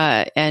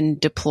and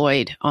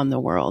deployed on the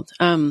world.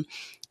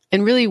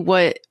 And really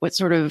what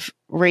sort of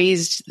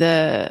raised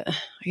the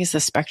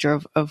specter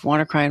of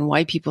WannaCry and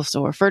why people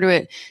still refer to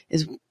it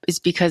is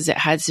because it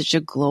had such a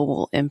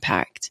global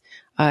impact.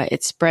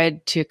 It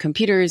spread to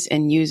computers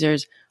and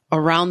users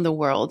around the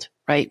world,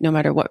 right? No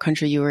matter what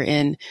country you were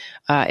in,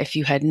 if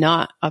you had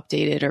not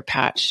updated or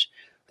patched.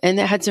 And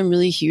it had some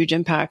really huge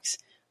impacts.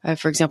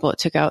 For example, it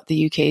took out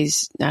the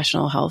UK's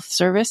National Health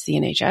Service, the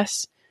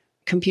NHS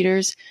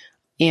computers.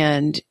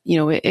 And,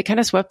 it kind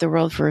of swept the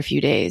world for a few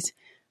days.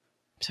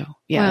 So,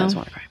 yeah, that was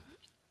WannaCry.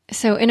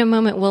 So in a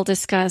moment, we'll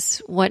discuss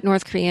what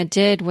North Korea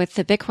did with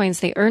the Bitcoins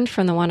they earned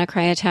from the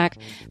WannaCry attack.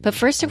 But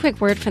first, a quick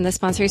word from the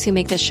sponsors who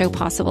make this show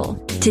possible.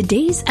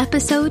 Today's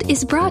episode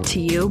is brought to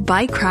you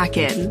by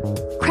Kraken.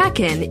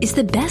 Kraken is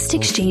the best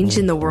exchange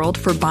in the world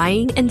for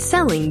buying and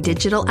selling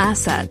digital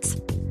assets.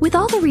 With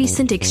all the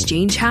recent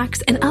exchange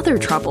hacks and other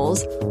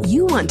troubles,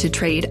 you want to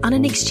trade on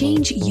an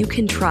exchange you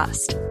can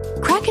trust.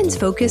 Kraken's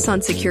focus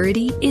on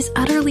security is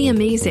utterly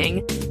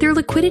amazing. Their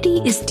liquidity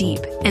is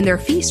deep, and their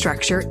fee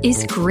structure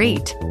is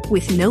great,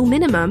 with no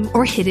minimum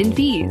or hidden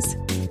fees.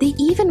 They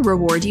even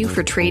reward you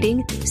for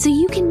trading so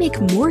you can make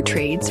more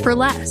trades for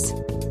less.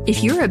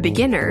 If you're a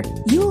beginner,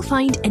 you will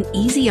find an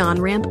easy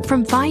on-ramp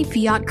from 5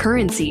 fiat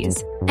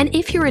currencies. And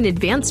if you're an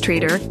advanced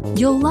trader,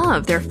 you'll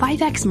love their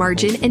 5x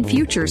margin and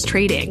futures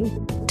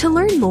trading. To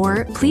learn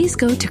more, please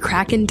go to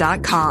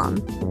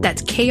Kraken.com.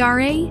 That's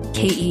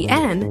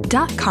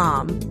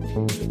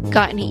KRAKEN.com.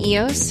 Got any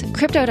EOS?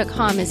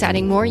 Crypto.com is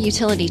adding more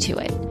utility to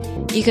it.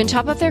 You can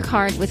top up their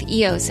card with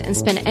EOS and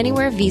spend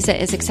anywhere Visa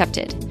is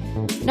accepted.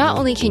 Not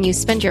only can you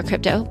spend your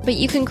crypto, but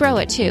you can grow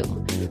it too.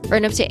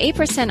 Earn up to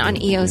 8%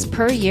 on EOS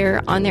per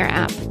year on their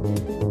app.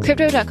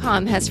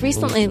 Crypto.com has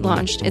recently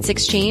launched its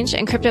exchange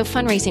and crypto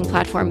fundraising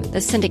platform,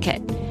 The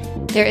Syndicate.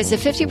 There is a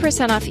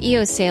 50% off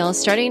EOS sale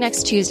starting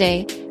next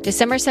Tuesday,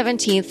 December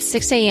 17th,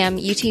 6 a.m.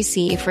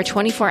 UTC for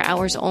 24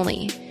 hours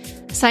only.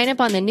 Sign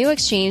up on the new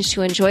exchange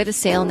to enjoy the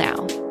sale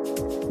now.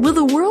 Will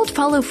the world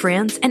follow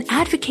France and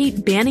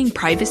advocate banning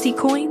privacy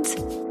coins?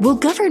 Will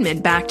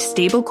government-backed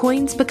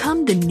stablecoins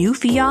become the new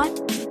fiat?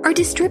 Are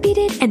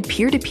distributed and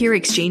peer-to-peer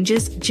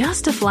exchanges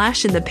just a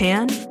flash in the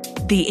pan?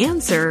 The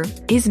answer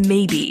is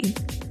maybe.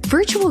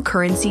 Virtual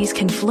currencies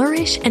can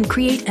flourish and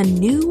create a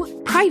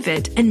new,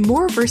 private, and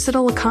more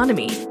versatile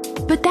economy.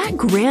 But that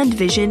grand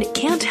vision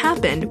can't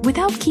happen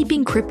without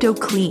keeping crypto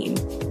clean.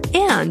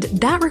 And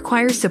that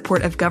requires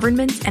support of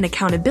governments and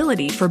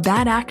accountability for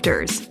bad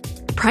actors.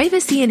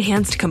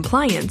 Privacy-enhanced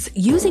compliance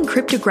using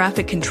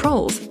cryptographic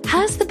controls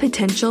has the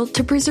potential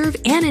to preserve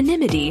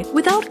anonymity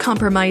without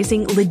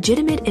compromising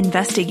legitimate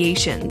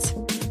investigations.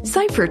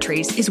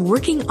 CipherTrace is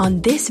working on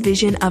this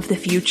vision of the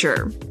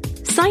future.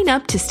 Sign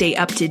up to stay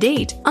up to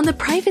date on the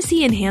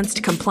Privacy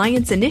Enhanced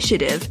Compliance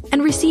Initiative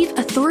and receive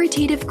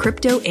authoritative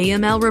crypto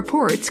AML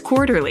reports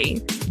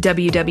quarterly.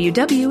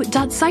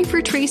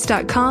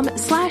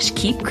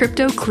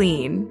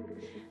 www.ciphertrace.com/keepcryptoclean.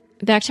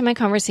 Back to my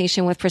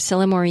conversation with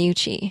Priscilla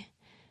Moriuchi.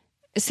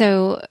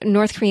 So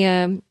North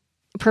Korea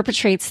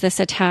perpetrates this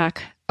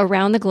attack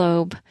around the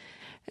globe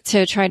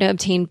to try to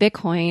obtain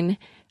Bitcoin.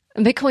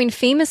 Bitcoin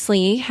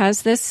famously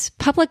has this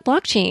public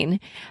blockchain,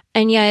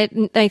 and yet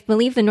I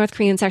believe the North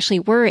Koreans actually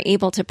were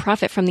able to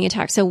profit from the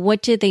attack. So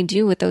what did they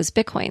do with those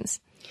Bitcoins?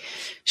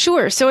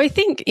 Sure. So I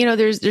think,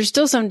 there's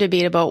still some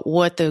debate about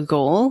what the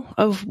goal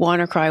of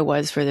WannaCry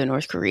was for the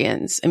North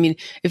Koreans. I mean,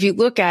 if you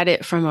look at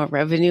it from a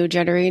revenue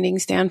generating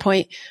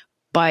standpoint,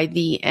 by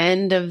the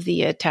end of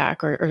the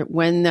attack or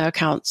when the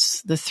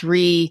accounts, the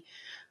 3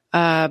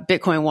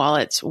 Bitcoin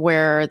wallets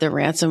where the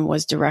ransom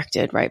was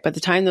directed, right? By the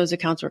time those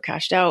accounts were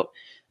cashed out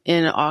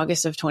in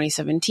August of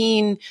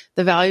 2017,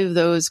 the value of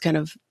those kind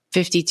of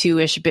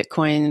 52-ish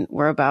Bitcoin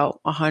were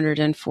about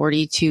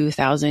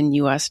 142,000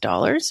 US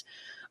dollars,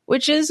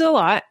 which is a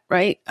lot,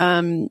 right?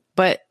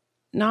 But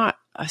not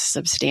a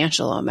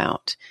substantial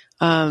amount.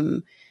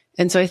 And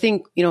so I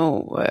think,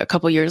 a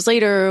couple years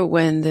later,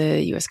 when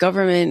the US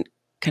government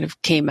kind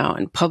of came out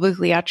and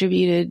publicly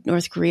attributed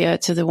North Korea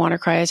to the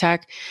WannaCry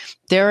attack,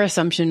 their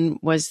assumption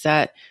was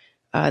that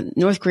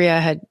North Korea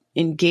had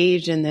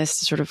engaged in this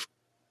sort of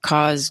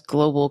cause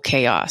global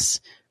chaos,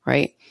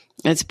 right?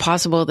 And it's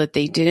possible that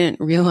they didn't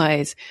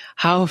realize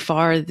how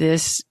far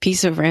this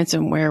piece of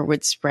ransomware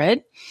would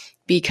spread,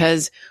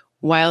 because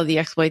while the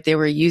exploit they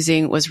were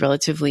using was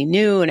relatively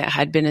new and it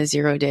had been a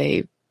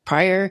 0-day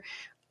prior,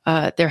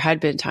 there had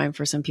been time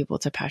for some people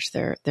to patch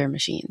their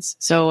machines.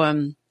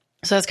 So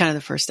that's kind of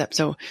the first step.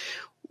 So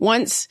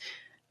once,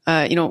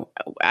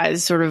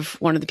 as sort of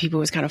one of the people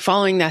who was kind of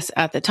following this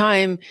at the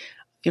time,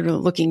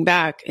 looking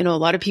back, a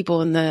lot of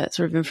people in the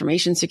sort of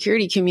information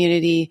security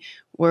community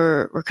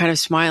were kind of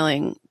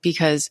smiling,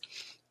 because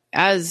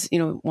as,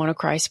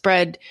 WannaCry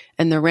spread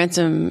and the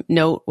ransom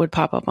note would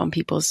pop up on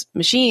people's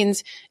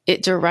machines,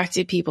 it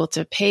directed people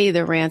to pay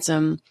the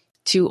ransom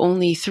to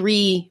only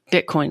 3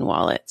 Bitcoin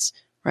wallets,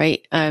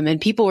 right?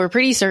 And people were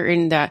pretty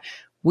certain that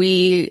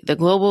we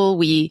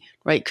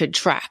could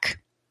track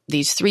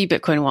these 3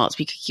 Bitcoin wallets.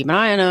 We could keep an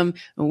eye on them,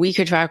 and we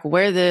could track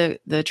where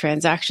the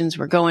transactions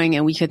were going,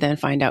 and we could then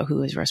find out who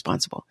was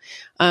responsible.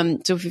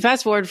 So if you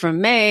fast forward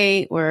from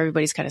May, where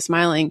everybody's kind of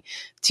smiling,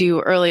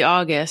 to early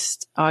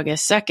August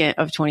 2nd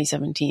of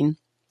 2017,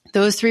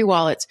 those 3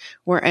 wallets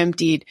were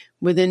emptied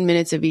within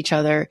minutes of each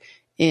other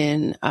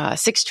in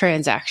 6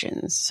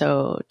 transactions.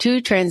 So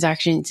 2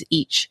 transactions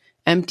each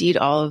emptied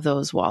all of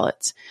those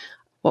wallets.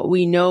 What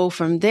we know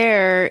from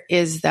there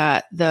is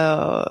that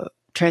the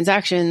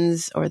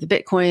transactions or the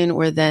Bitcoin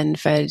were then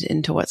fed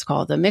into what's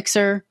called a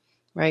mixer,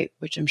 right?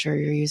 Which I'm sure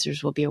your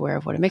users will be aware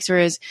of what a mixer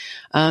is.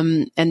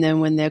 And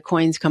then when the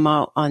coins come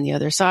out on the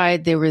other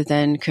side, they were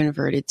then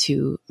converted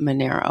to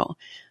Monero.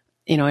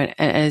 And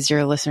as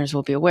your listeners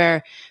will be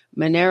aware,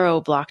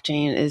 Monero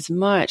blockchain is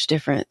much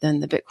different than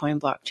the Bitcoin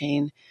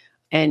blockchain.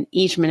 And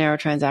each Monero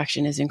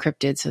transaction is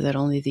encrypted so that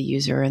only the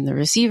user and the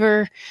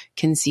receiver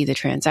can see the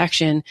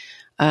transaction.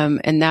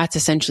 And that's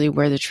essentially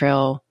where the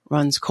trail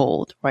runs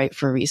cold, right,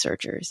 for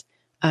researchers.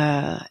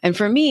 And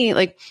for me,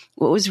 like,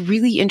 what was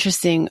really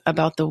interesting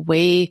about the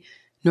way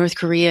North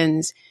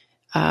Koreans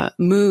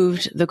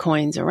moved the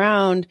coins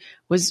around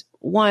was,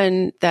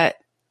 one, that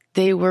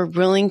they were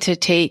willing to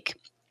take,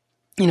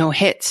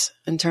 hits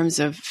in terms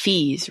of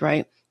fees,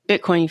 right?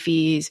 Bitcoin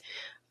fees,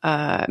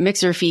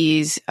 mixer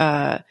fees,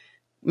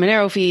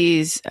 Monero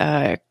fees,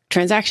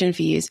 transaction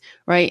fees,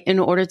 right? In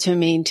order to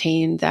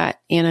maintain that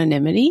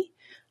anonymity.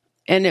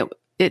 And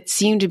it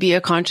seemed to be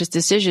a conscious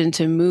decision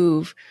to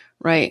move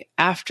right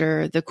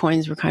after the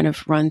coins were kind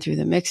of run through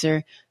the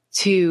mixer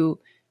to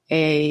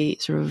a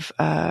sort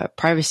of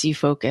privacy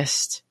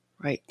focused,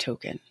 right,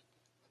 token.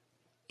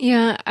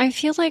 Yeah, I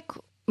feel like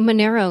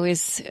Monero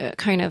is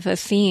kind of a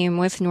theme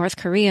with North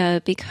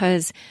Korea,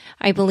 because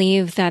I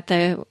believe that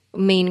the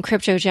main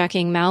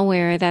cryptojacking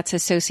malware that's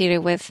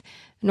associated with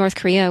North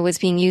Korea was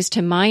being used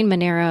to mine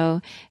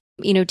Monero.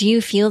 Do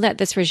you feel that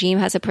this regime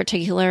has a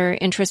particular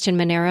interest in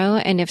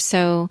Monero? And if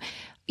so,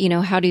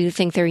 how do you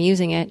think they're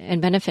using it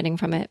and benefiting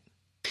from it?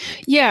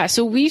 Yeah,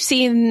 so we've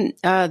seen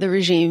the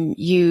regime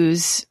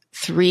use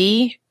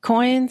 3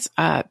 coins,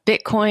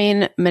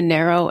 Bitcoin,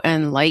 Monero,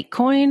 and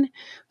Litecoin.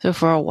 So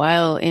for a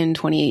while in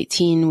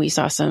 2018, we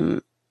saw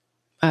some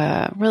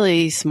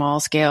really small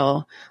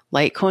scale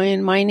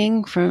Litecoin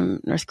mining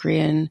from North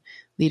Korean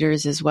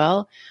leaders as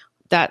well.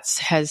 That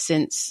has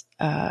since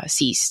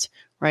ceased,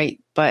 right?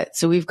 But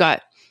so we've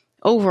got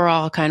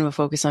overall kind of a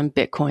focus on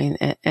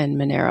Bitcoin and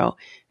Monero.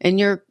 And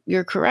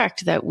you're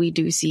correct that we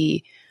do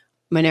see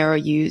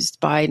Monero used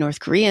by North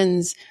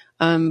Koreans,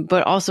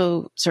 but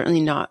also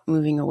certainly not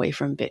moving away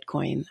from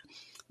Bitcoin.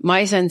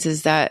 My sense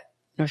is that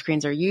North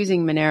Koreans are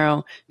using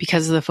Monero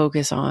because of the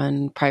focus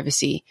on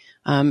privacy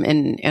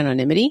and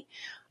anonymity,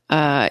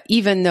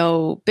 even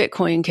though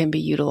Bitcoin can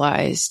be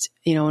utilized,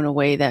 in a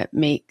way that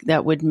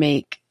would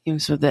make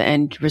so the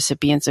end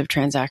recipients of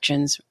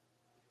transactions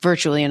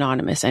virtually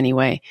anonymous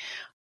anyway.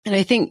 And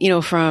I think,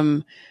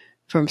 from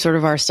sort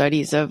of our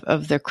studies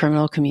of the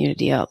criminal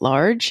community at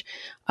large,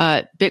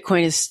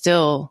 Bitcoin is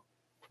still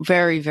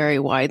very, very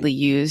widely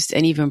used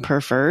and even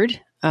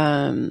preferred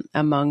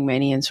among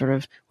many, and sort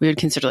of we would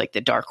consider like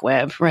the dark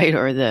web, right,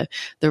 or the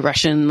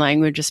Russian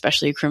language,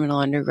 especially criminal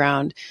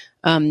underground,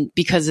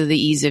 because of the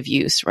ease of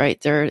use, right?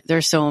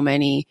 There's so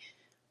many,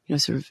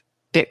 sort of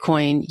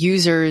Bitcoin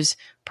users,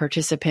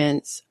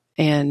 participants,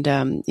 and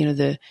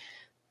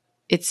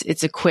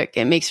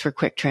it makes for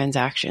quick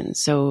transactions.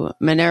 So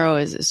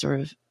Monero is a sort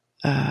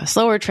of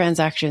slower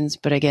transactions,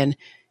 but again,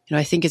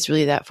 I think it's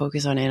really that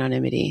focus on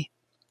anonymity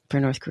for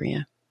North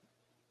Korea.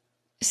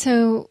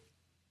 So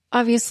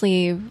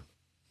obviously,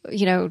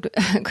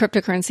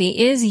 cryptocurrency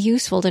is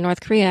useful to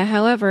North Korea.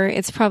 However,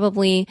 it's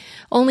probably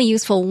only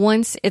useful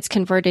once it's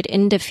converted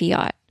into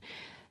fiat.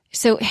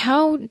 So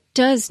how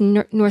does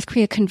North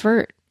Korea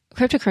convert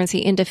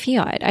cryptocurrency into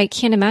fiat? I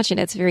can't imagine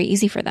it's very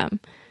easy for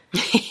them.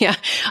 Yeah,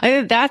 I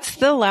think that's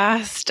the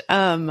last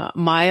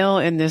mile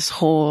in this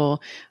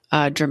whole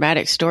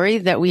dramatic story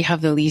that we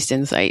have the least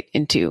insight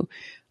into.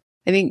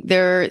 I think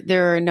there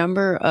are a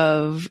number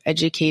of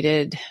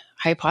educated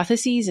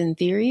hypotheses and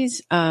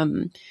theories.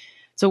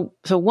 So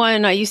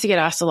one, I used to get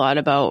asked a lot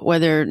about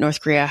whether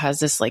North Korea has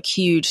this like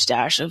huge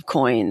stash of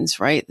coins,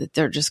 right, that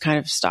they're just kind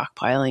of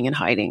stockpiling and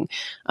hiding,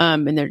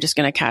 and they're just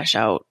going to cash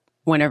out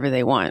whenever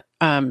they want.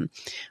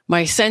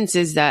 My sense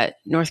is that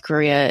North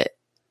Korea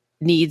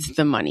needs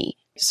the money.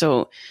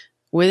 So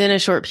within a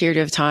short period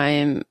of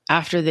time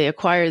after they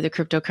acquire the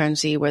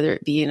cryptocurrency, whether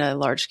it be in a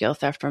large scale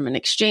theft from an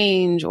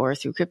exchange or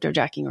through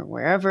cryptojacking or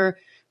wherever,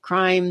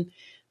 crime,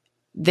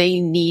 they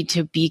need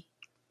to be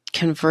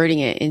converting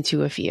it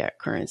into a fiat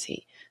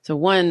currency. So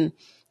one,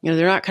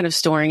 they're not kind of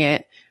storing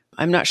it.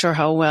 I'm not sure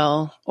how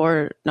well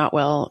or not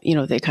well,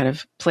 they kind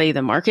of play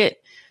the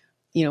market,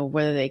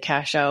 whether they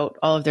cash out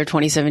all of their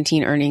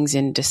 2017 earnings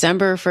in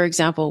December, for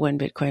example, when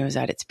Bitcoin was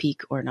at its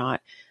peak or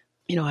not.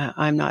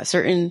 I'm not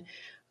certain,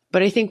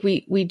 but I think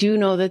we do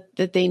know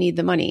that they need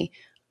the money.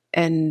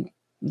 And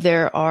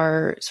there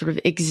are sort of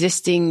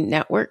existing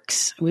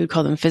networks, we would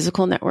call them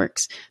physical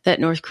networks, that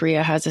North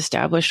Korea has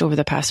established over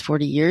the past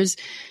 40 years.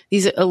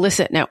 These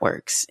illicit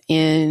networks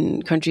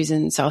in countries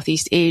in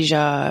Southeast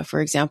Asia,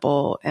 for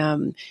example,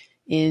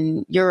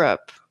 in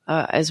Europe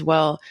as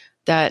well,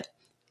 that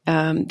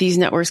these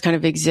networks kind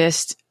of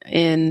exist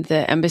in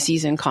the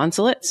embassies and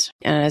consulates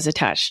and as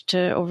attached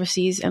to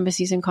overseas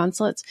embassies and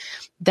consulates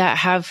that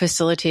have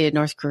facilitated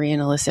North Korean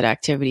illicit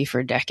activity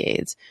for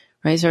decades.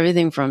 Right. So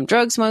everything from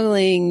drug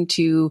smuggling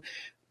to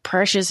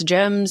precious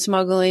gem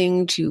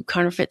smuggling to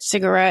counterfeit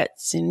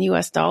cigarettes and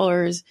US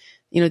dollars,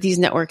 these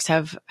networks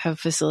have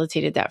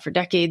facilitated that for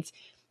decades.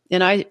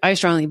 And I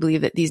strongly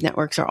believe that these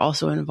networks are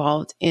also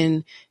involved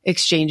in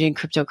exchanging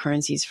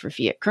cryptocurrencies for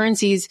fiat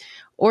currencies,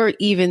 or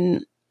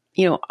even,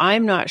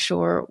 I'm not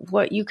sure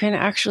what you can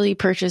actually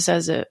purchase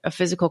as a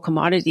physical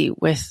commodity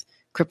with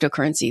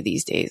cryptocurrency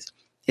these days.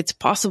 It's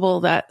possible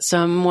that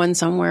someone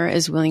somewhere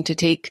is willing to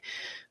take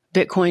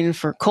Bitcoin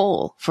for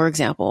coal, for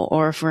example,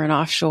 or for an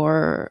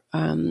offshore,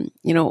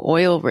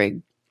 oil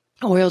rig,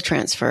 oil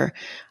transfer.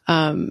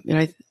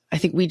 I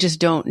think we just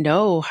don't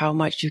know how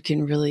much you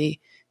can really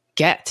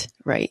get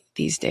right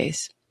these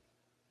days.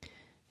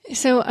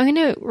 So I'm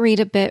going to read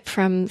a bit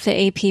from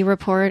the AP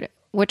report,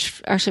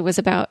 which actually was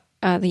about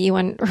the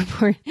UN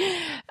report.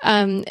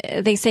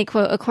 They say,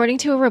 quote, according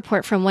to a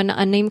report from one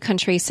unnamed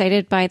country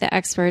cited by the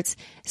experts,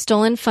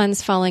 stolen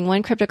funds following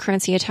one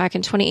cryptocurrency attack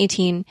in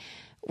 2018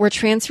 were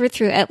transferred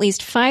through at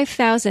least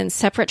 5,000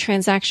 separate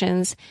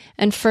transactions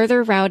and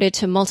further routed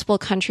to multiple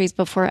countries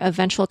before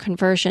eventual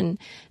conversion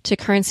to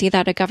currency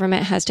that a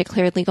government has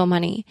declared legal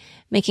money,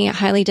 making it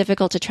highly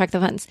difficult to track the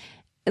funds.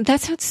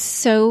 That sounds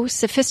so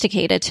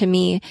sophisticated to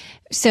me.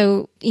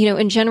 So,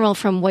 in general,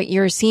 from what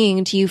you're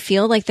seeing, do you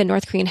feel like the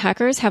North Korean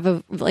hackers have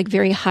a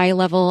very high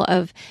level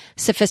of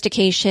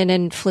sophistication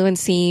and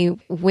fluency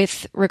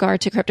with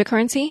regard to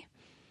cryptocurrency?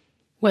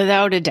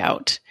 Without a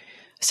doubt.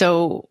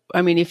 So,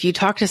 if you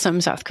talk to some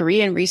South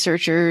Korean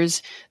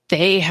researchers,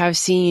 they have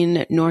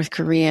seen North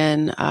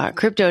Korean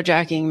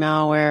cryptojacking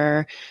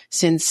malware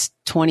since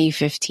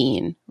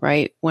 2015,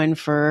 right? When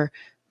for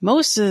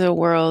most of the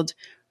world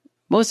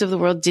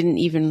didn't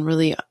even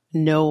really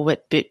know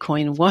what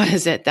Bitcoin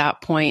was at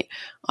that point.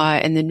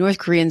 And the North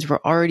Koreans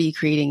were already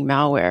creating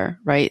malware,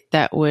 right,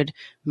 that would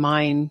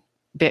mine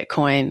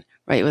Bitcoin,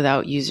 right,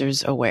 without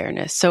users'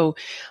 awareness. So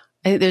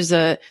I think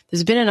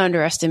there's been an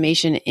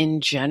underestimation in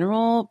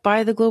general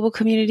by the global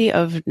community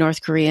of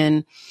North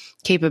Korean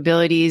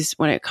capabilities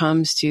when it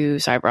comes to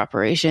cyber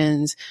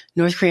operations,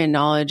 North Korean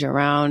knowledge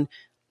around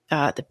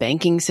the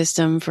banking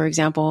system, for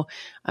example.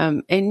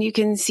 And you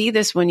can see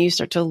this when you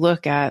start to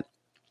look at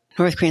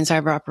North Korean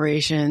cyber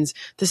operations,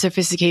 the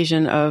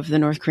sophistication of the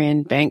North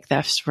Korean bank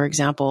thefts, for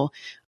example.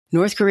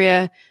 North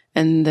Korea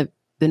and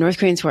the North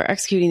Koreans who are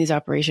executing these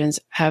operations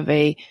have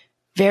a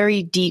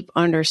very deep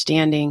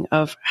understanding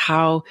of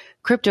how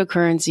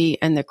cryptocurrency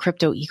and the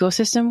crypto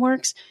ecosystem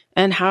works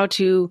and how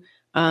to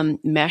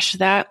mesh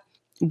that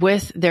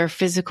with their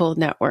physical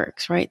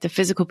networks, right? The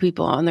physical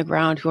people on the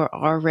ground who are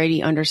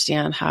already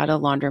understand how to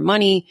launder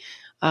money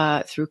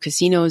through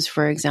casinos,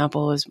 for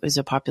example, is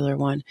a popular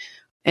one.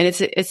 And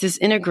it's this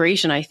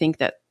integration, I think,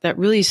 that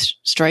really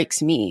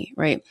strikes me,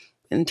 right?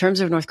 In terms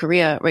of North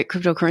Korea, right?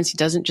 Cryptocurrency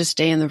doesn't just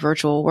stay in the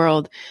virtual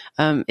world.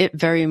 It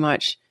very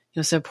much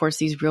supports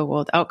these real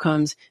world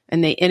outcomes,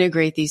 and they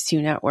integrate these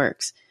two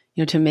networks,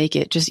 to make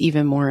it just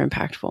even more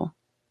impactful.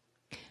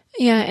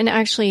 Yeah. And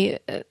actually,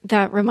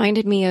 that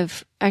reminded me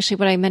of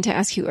what I meant to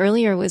ask you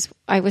earlier was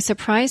I was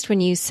surprised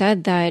when you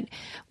said that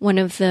one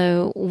of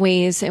the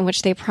ways in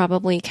which they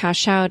probably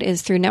cash out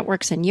is through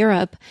networks in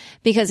Europe,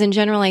 because in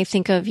general, I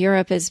think of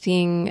Europe as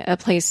being a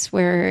place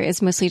where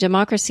it's mostly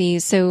democracy.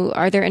 So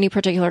are there any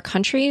particular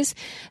countries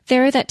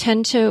there that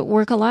tend to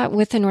work a lot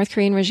with the North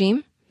Korean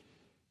regime?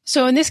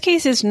 So in this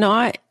case, it's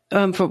not,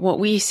 from what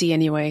we see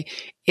anyway,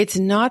 it's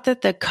not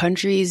that the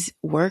countries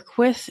work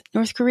with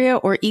North Korea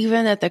or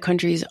even that the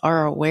countries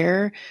are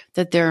aware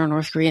that there are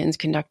North Koreans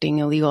conducting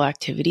illegal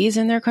activities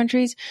in their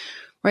countries,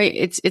 right?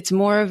 It's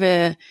more of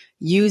a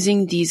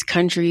using these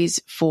countries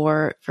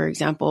for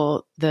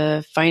example,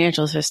 the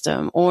financial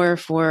system or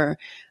for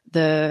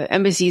the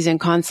embassies and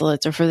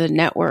consulates or for the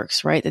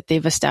networks, right, that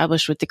they've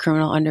established with the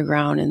criminal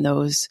underground in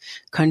those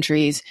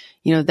countries,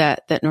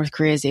 that North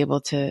Korea is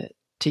able to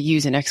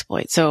use and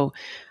exploit. So,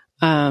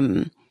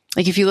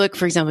 if you look,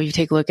 for example, you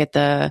take a look at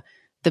the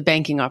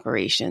banking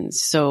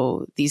operations.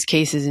 So these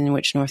cases in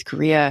which North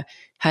Korea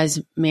has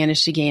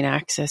managed to gain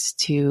access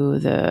to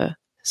the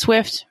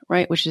SWIFT,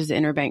 right, which is the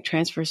interbank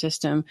transfer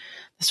system,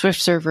 the SWIFT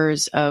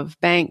servers of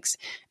banks,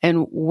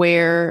 and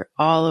where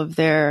all of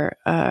their,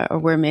 or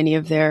where many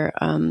of their,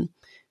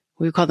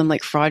 we call them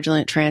like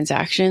fraudulent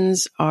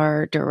transactions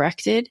are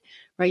directed,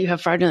 right? You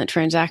have fraudulent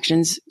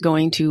transactions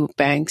going to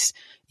banks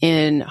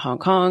in Hong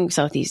Kong,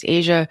 Southeast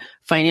Asia,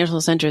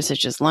 financial centers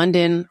such as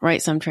London, right?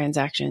 Some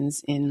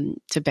transactions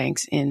to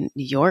banks in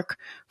New York,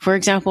 for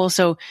example.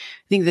 So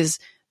I think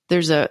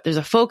there's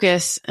a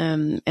focus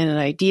and an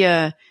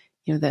idea,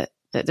 that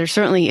there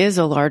certainly is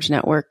a large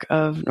network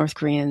of North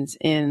Koreans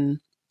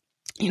in,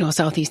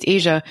 Southeast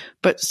Asia,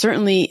 but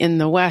certainly in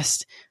the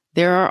West,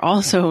 there are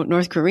also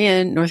North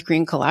Korean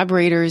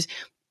collaborators,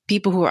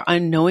 people who are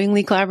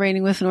unknowingly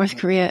collaborating with North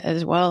Korea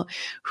as well,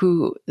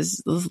 who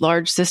is this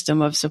large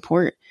system of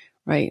support,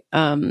 right?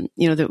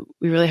 That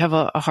we really have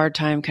a hard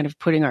time kind of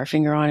putting our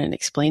finger on and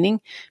explaining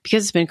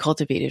because it's been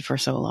cultivated for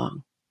so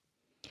long.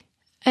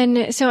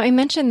 And so I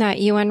mentioned that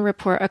UN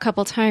report a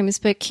couple times,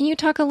 but can you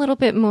talk a little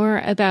bit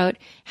more about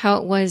how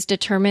it was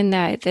determined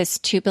that this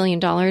 $2 billion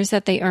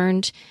that they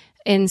earned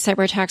in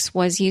cyber attacks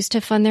was used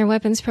to fund their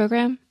weapons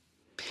program?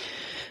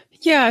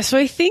 Yeah, so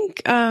I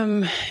think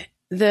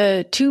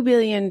the $2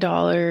 billion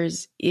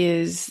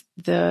is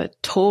the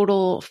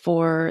total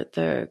for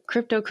the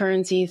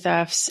cryptocurrency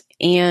thefts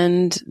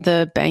and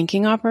the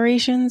banking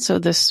operations. So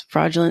this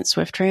fraudulent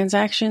SWIFT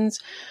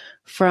transactions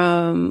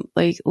from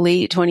like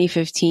late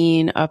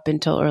 2015 up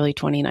until early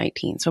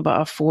 2019. So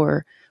about a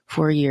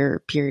four-year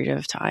period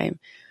of time.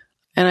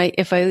 And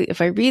if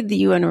I read the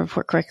UN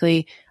report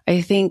correctly,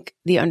 I think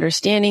the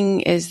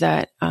understanding is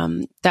that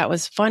that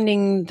was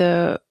funding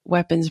the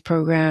weapons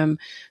program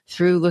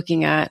through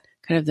looking at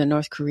kind of the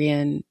North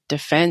Korean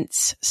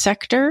defense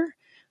sector.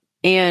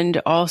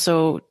 And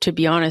also, to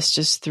be honest,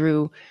 just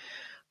through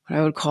what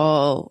I would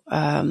call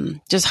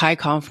just high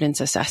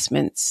confidence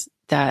assessments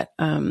that,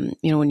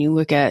 when you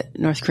look at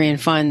North Korean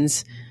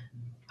funds,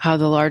 how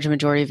the large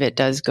majority of it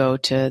does go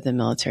to the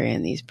military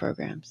in these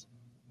programs.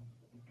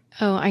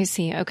 Oh, I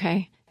see.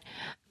 Okay.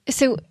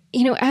 So,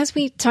 as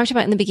we talked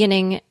about in the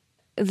beginning,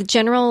 the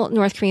general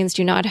North Koreans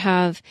do not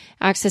have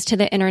access to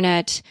the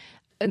internet.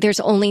 There's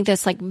only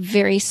this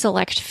very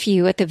select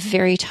few at the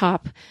very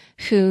top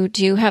who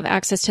do have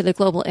access to the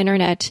global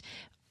internet.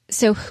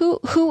 So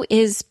who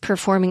is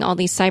performing all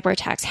these cyber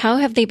attacks? How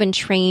have they been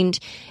trained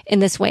in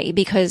this way?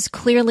 Because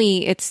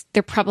clearly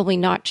they're probably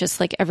not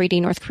just everyday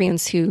North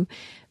Koreans who,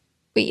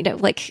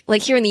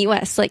 like here in the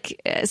US,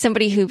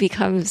 somebody who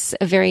becomes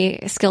a very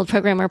skilled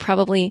programmer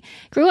probably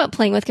grew up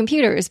playing with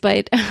computers,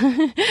 but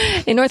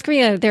in North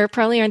Korea, there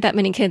probably aren't that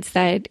many kids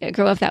that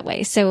grow up that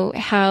way. So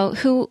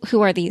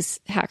who are these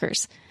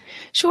hackers?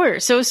 Sure.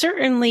 So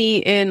certainly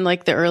in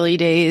the early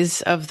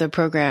days of the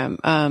program,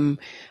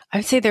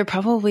 I'd say they're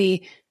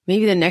probably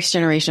maybe the next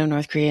generation of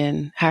North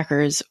Korean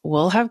hackers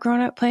will have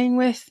grown up playing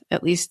with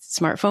at least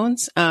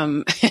smartphones,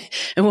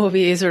 and will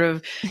be sort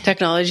of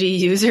technology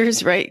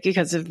users, right?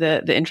 Because of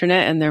the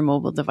internet and their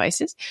mobile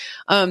devices.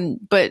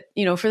 But,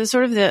 for the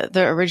sort of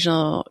the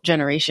original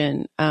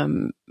generation,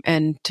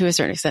 and to a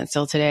certain extent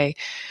still today,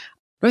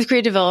 North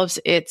Korea develops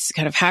its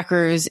kind of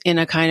hackers in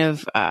a kind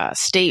of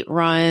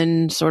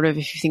state-run sort of,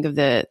 if you think of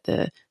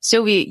the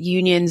Soviet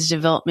Union's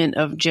development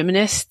of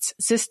gymnasts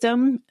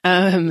system,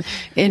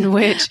 in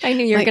which I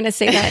knew you were going to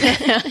say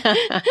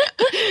that.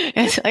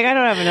 It's I don't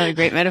have another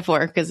great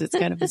metaphor because it's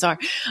kind of bizarre.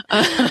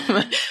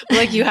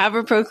 You have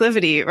a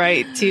proclivity,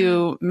 right,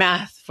 to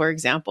math, for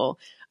example.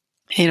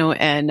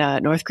 And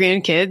North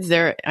Korean kids,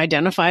 they're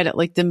identified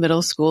at the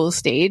middle school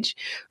stage,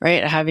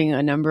 right? Having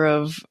a number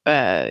of,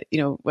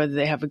 whether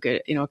they have a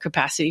good,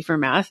 capacity for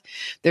math.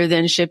 They're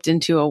then shipped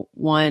into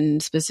one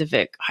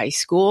specific high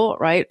school,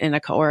 right?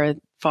 Or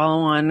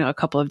follow on a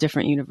couple of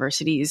different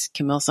universities,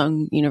 Kim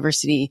Il-sung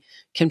University,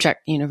 Kimchak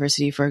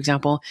University, for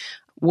example,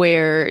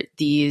 where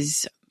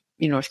these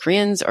North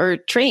Koreans are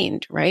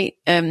trained, right?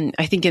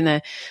 I think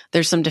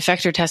there's some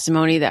defector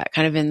testimony that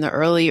kind of in the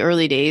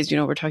early days,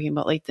 we're talking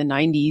about the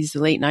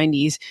late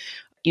 90s,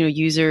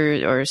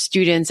 users or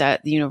students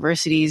at the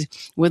universities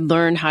would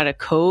learn how to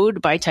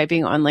code by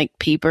typing on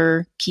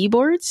paper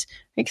keyboards,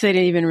 because they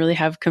didn't even really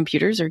have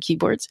computers or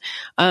keyboards.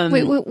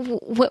 Wait,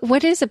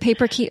 what is a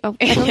paper key? Oh,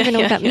 I don't even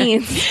know what that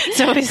means.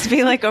 So it used to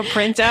be a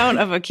printout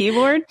of a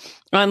keyboard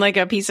on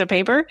a piece of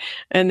paper,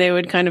 and they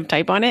would kind of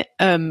type on it,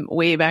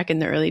 way back in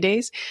the early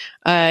days.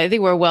 I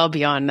think we're well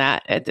beyond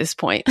that at this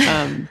point.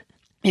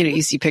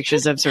 You see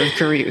pictures of sort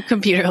of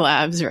computer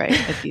labs, right,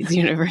 at these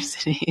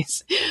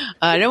universities.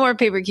 No more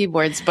paper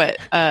keyboards, but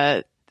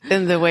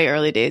in the way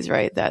early days,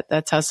 right,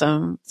 that's how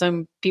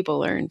some people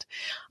learned.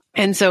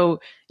 And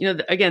so,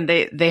 again,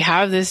 they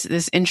have this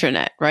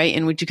intranet, right,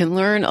 in which you can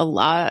learn a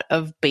lot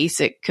of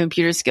basic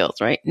computer skills,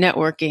 right,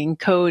 networking,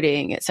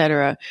 coding, et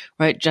cetera,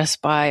 right,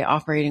 just by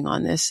operating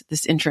on this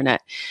intranet.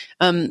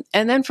 And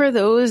then for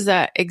those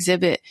that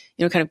exhibit,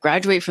 kind of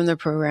graduate from the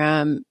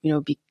program,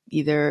 be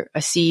either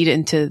a seed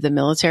into the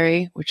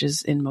military, which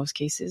is in most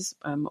cases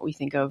what we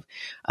think of,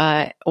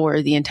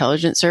 or the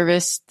intelligence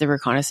service, the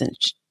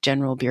Reconnaissance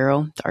General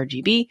Bureau, the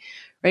RGB,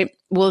 right,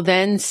 will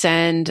then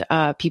send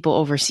people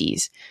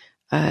overseas.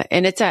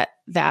 And it's at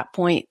that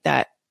point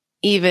that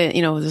even,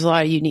 there's a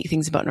lot of unique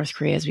things about North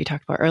Korea, as we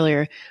talked about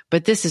earlier,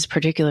 but this is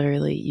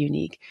particularly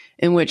unique,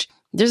 in which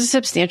there's a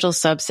substantial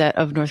subset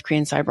of North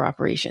Korean cyber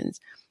operations.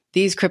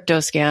 These crypto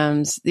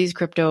scams, these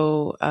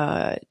crypto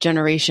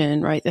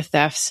generation, right, the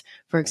thefts,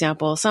 for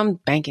example, some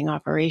banking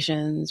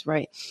operations,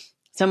 right,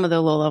 some of the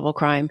low-level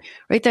crime,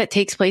 right, that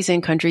takes place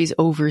in countries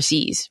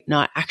overseas,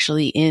 not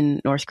actually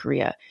in North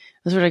Korea.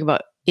 Let's talk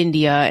about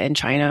India and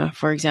China,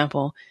 for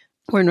example,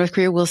 where North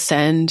Korea will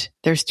send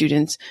their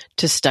students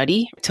to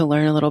study, to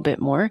learn a little bit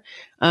more,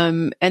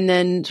 and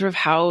then sort of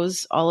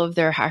house all of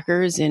their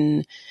hackers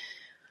in,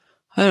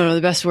 I don't know,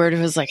 the best word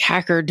was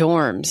hacker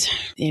dorms,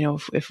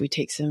 if we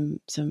take some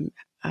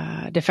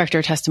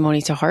defector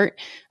testimony to heart,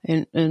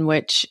 in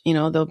which,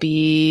 there'll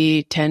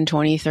be 10,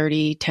 20,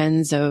 30,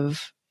 tens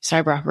of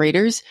cyber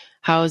operators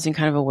housed in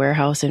kind of a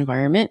warehouse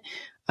environment.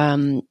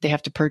 They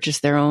have to purchase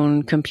their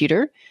own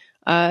computer.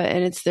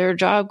 And it's their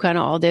job kind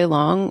of all day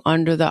long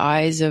under the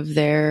eyes of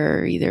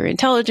their either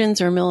intelligence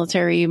or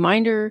military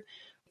minder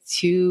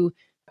to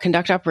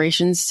conduct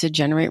operations to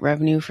generate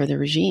revenue for the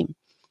regime.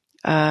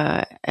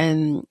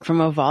 And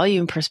from a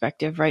volume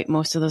perspective, right,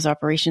 most of those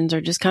operations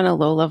are just kind of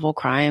low-level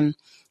crime,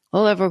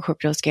 low-level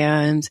crypto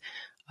scams,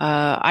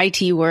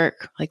 IT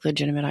work,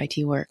 legitimate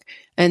IT work.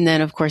 And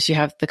then, of course, you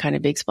have the kind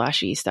of big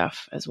splashy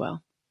stuff as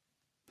well.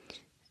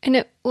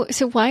 And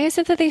so why is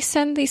it that they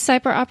send these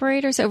cyber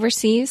operators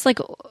overseas?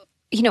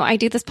 I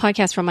do this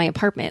podcast from my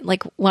apartment.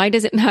 Why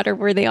does it matter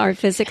where they are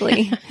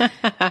physically?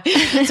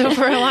 So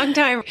for a long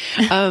time,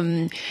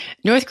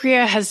 North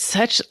Korea has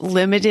such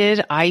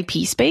limited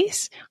IP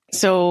space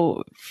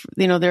So,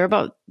 there are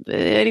about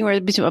anywhere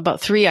between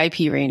about 3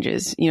 IP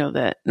ranges,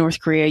 that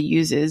North Korea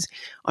uses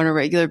on a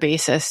regular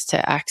basis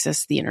to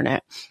access the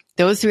internet.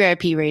 Those 3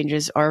 IP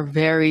ranges are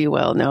very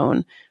well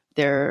known.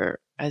 They're,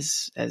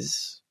 as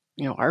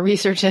our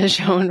research has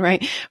shown,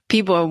 right?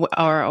 People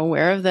are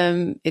aware of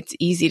them. It's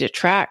easy to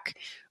track.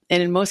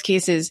 And in most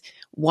cases,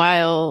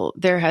 while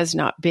there has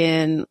not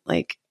been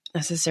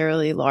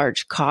necessarily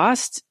large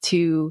cost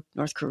to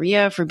North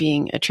Korea for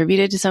being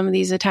attributed to some of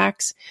these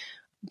attacks,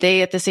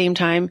 they at the same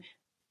time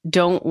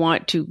don't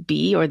want to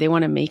be, or they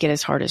want to make it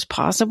as hard as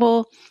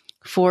possible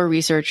for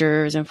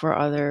researchers and for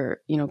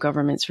other,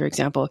 governments, for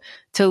example,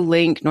 to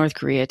link North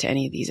Korea to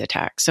any of these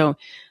attacks. So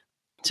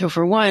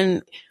for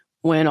one,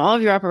 when all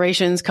of your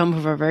operations come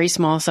from a very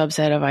small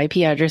subset of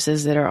IP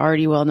addresses that are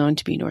already well known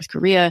to be North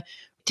Korea,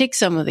 take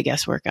some of the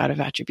guesswork out of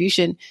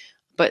attribution.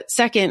 But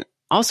second,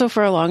 also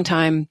for a long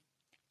time,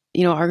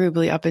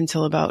 arguably up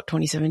until about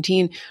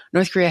 2017,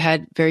 North Korea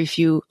had very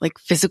few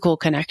physical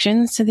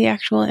connections to the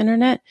actual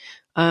internet.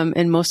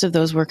 And most of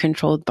those were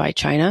controlled by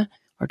China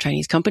or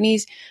Chinese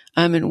companies.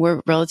 And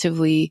were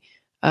relatively,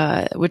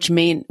 which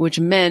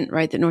meant,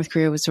 right, that North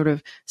Korea was sort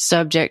of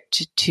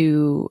subject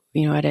to,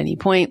 at any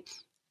point,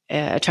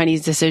 a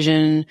Chinese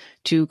decision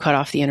to cut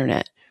off the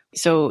internet.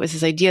 So it's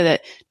this idea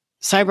that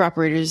cyber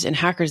operators and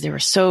hackers, they were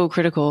so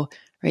critical,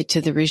 right,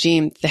 to the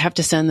regime, they have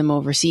to send them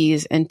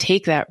overseas and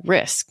take that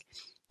risk.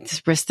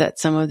 This risk that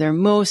some of their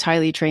most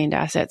highly trained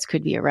assets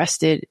could be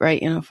arrested,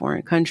 right, in a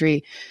foreign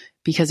country,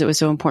 because it was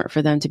so important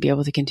for them to be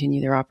able to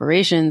continue their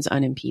operations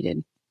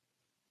unimpeded.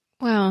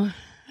 Wow.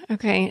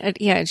 Okay.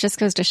 Yeah, it just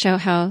goes to show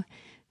how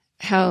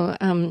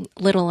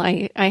little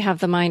I have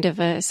the mind of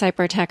a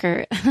cyber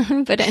attacker.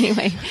 But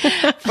anyway,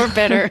 we're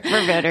better.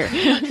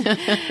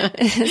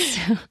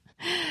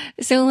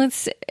 So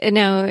let's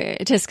now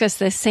discuss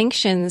the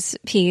sanctions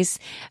piece,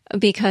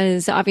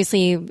 because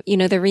obviously,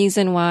 the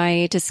reason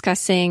why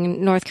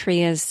discussing North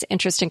Korea's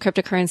interest in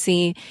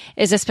cryptocurrency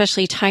is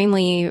especially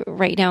timely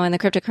right now in the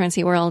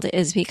cryptocurrency world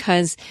is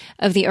because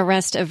of the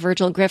arrest of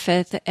Virgil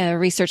Griffith, a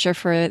researcher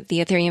for the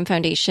Ethereum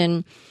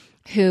Foundation,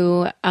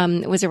 who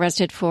was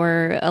arrested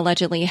for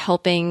allegedly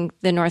helping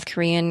the North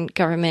Korean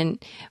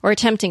government, or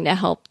attempting to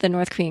help the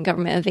North Korean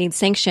government evade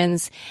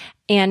sanctions.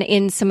 And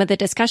in some of the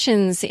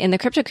discussions in the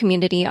crypto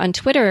community on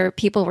Twitter,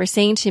 people were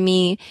saying to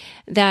me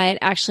that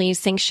actually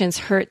sanctions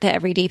hurt the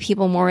everyday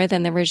people more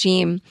than the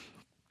regime.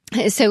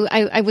 So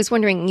I was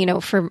wondering,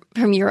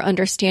 from your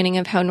understanding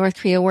of how North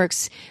Korea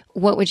works,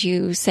 what would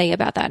you say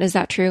about that? Is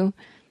that true?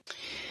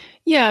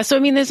 Yeah. So,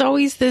 there's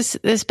always this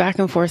back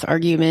and forth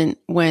argument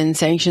when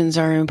sanctions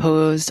are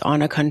imposed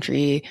on a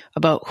country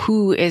about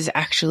who is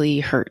actually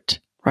hurt,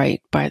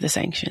 right, by the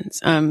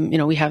sanctions.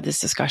 We have this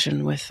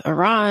discussion with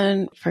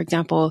Iran, for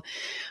example,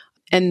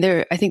 and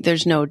I think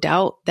there's no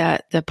doubt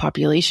that the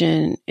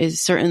population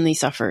certainly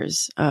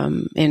suffers,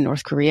 in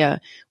North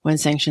Korea when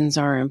sanctions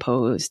are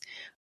imposed.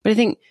 But I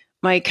think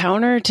my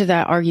counter to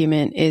that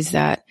argument is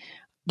that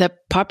the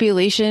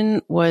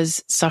population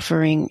was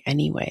suffering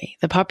anyway.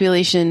 The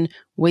population,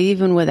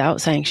 even without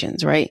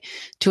sanctions, right?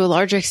 To a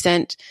large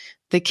extent,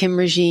 the Kim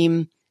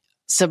regime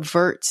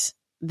subverts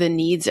the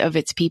needs of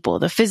its people,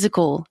 the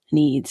physical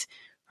needs,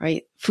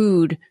 right?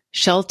 Food,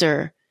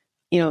 shelter,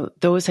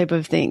 those type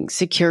of things,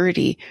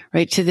 security,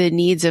 right? To the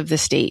needs of the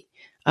state.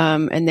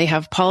 And they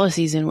have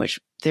policies in which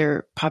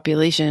their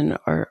population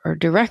are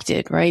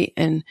directed, right?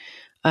 And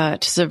to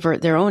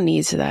subvert their own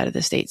needs to that of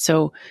the state.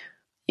 So,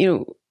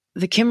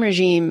 the Kim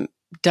regime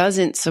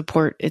doesn't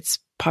support its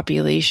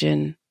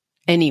population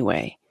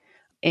anyway.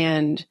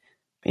 And,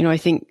 I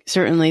think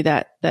certainly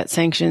that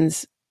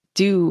sanctions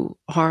do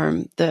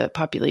harm the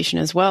population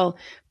as well.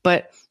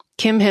 But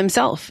Kim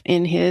himself,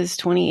 in his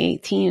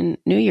 2018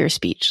 New Year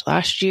speech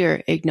last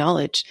year,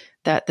 acknowledged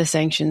that the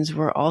sanctions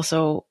were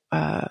also,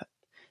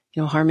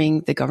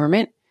 harming the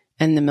government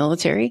and the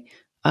military,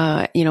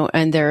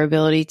 and their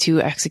ability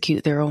to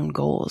execute their own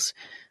goals.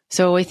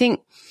 So I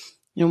think,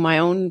 my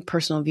own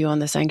personal view on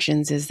the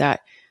sanctions is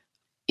that,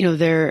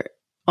 they're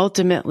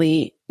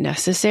ultimately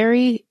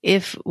necessary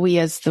if we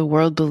as the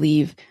world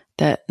believe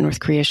that North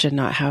Korea should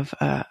not have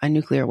a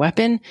nuclear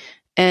weapon.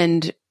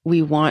 And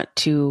we want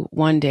to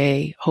one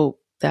day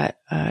hope that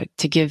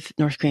to give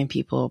North Korean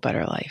people a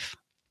better life.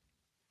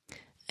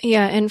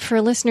 Yeah. And for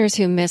listeners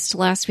who missed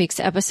last week's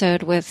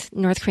episode with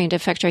North Korean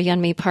defector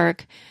Yeonmi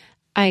Park,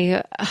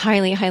 I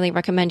highly, highly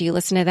recommend you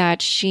listen to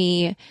that.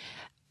 She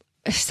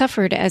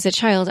suffered as a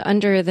child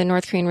under the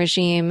North Korean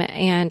regime.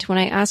 And when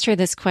I asked her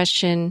this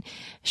question,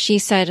 she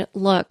said,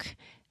 look,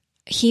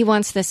 he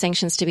wants the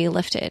sanctions to be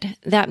lifted.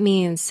 That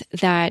means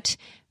that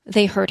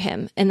they hurt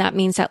him. And that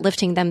means that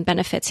lifting them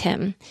benefits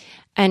him.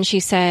 And she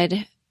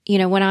said,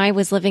 when I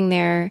was living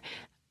there,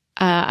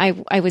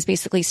 I was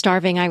basically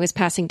starving. I was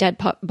passing dead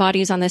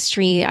bodies on the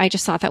street. I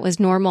just thought that was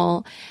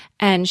normal.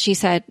 And she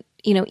said,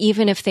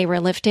 even if they were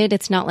lifted,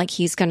 it's not like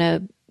he's going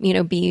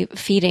to, be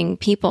feeding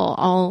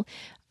people.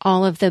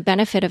 All of the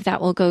benefit of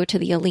that will go to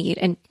the elite.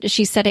 And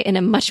she said it in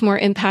a much more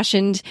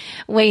impassioned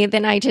way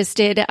than I just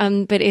did.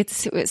 But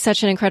it's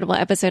such an incredible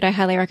episode. I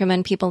highly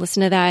recommend people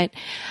listen to that.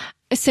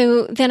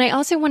 So then I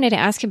also wanted to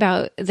ask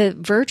about the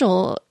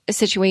Virgil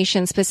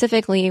situation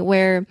specifically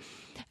where,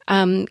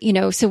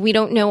 so we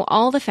don't know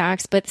all the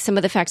facts, but some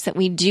of the facts that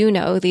we do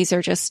know, these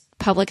are just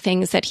public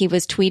things that he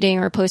was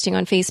tweeting or posting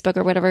on Facebook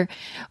or whatever,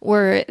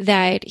 were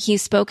that he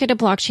spoke at a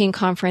blockchain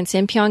conference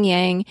in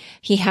Pyongyang.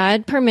 He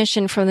had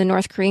permission from the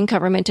North Korean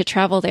government to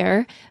travel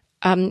there.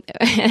 And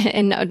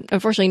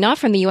unfortunately not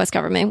from the U.S.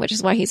 government, which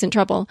is why he's in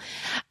trouble.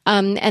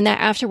 And that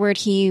afterward,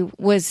 he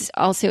was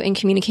also in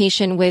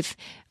communication with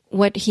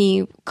what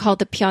he called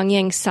the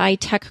Pyongyang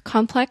Sci-Tech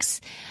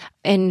Complex.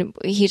 And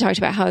he talked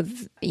about how,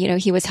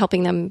 he was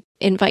helping them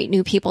invite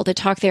new people to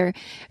talk there.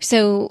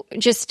 So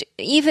just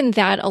even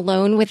that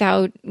alone,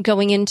 without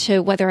going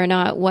into whether or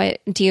not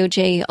what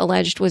DOJ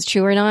alleged was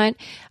true or not,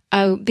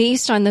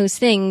 based on those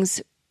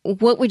things,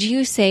 what would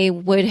you say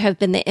would have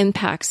been the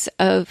impacts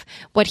of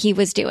what he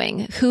was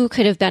doing? Who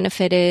could have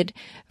benefited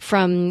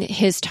from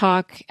his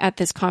talk at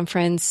this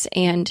conference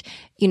and,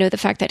 the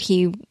fact that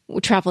he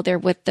traveled there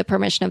with the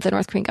permission of the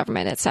North Korean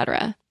government, et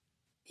cetera?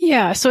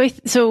 Yeah.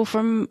 So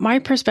from my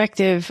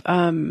perspective,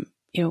 I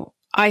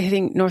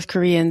think North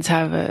Koreans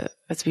have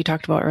as we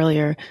talked about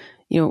earlier,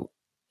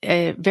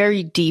 a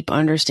very deep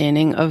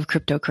understanding of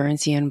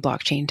cryptocurrency and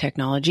blockchain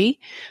technology.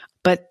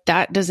 But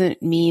that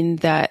doesn't mean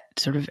that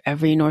sort of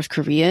every North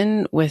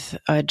Korean with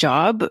a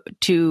job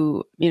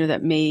that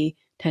may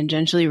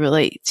tangentially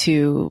relate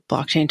to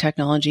blockchain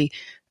technology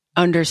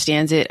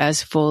understands it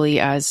as fully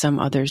as some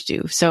others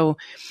do. So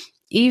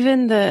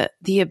even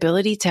the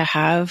ability to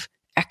have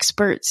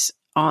experts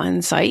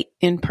on site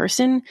in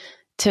person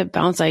to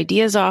bounce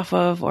ideas off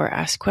of or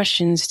ask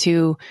questions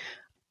to,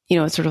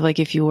 it's sort of like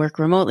if you work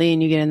remotely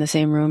and you get in the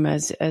same room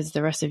as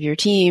the rest of your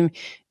team,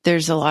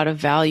 there's a lot of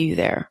value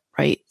there,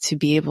 right? To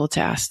be able to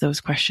ask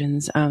those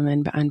questions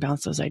and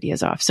bounce those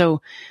ideas off.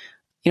 So,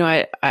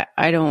 I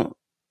don't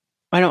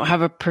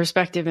have a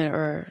perspective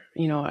or,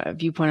 a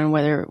viewpoint on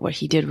whether what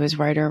he did was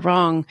right or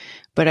wrong,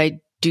 but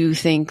I do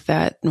think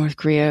that North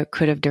Korea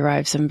could have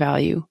derived some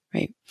value,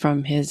 right,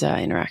 from his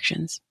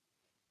interactions.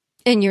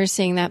 And you're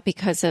saying that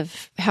because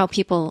of how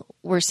people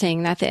were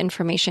saying that the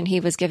information he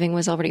was giving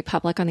was already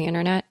public on the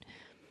internet?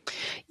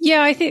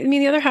 Yeah,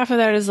 the other half of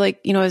that is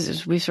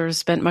as we've sort of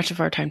spent much of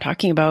our time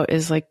talking about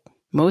is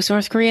most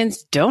North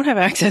Koreans don't have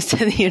access to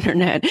the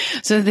internet.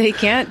 So they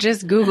can't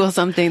just Google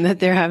something that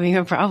they're having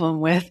a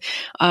problem with.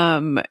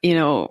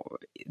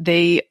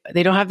 They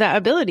don't have that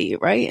ability,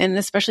 right? And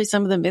especially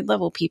some of the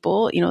mid-level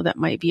people, that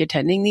might be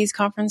attending these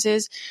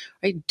conferences,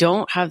 right,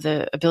 don't have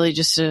the ability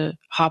just to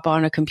hop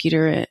on a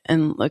computer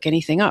and look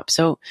anything up.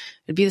 So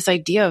it'd be this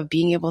idea of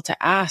being able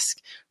to ask,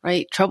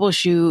 right,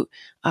 troubleshoot,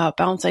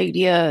 bounce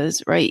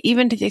ideas, right?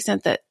 Even to the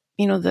extent that,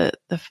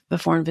 the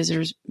foreign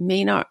visitors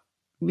may not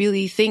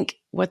really think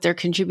what they're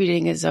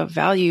contributing is of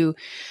value.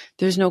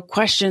 There's no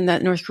question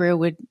that North Korea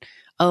would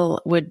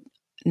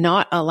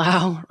not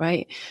allow,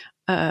 right,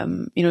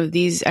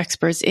 these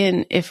experts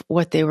in if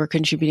what they were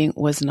contributing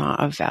was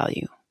not of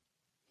value.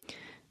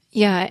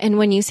 Yeah. And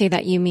when you say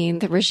that, you mean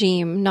the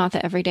regime, not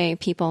the everyday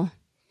people.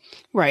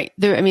 Right.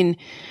 There's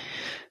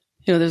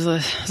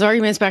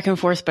arguments back and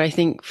forth, but I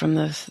think from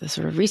the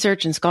sort of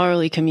research and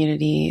scholarly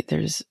community,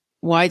 there's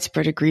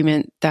widespread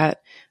agreement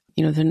that,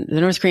 the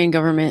North Korean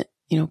government,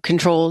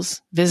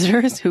 controls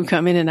visitors who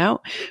come in and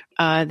out.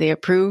 They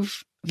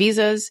approve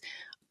visas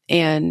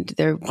and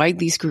they're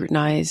widely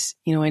scrutinize,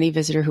 any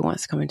visitor who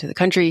wants to come into the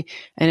country.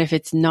 And if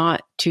it's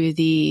not to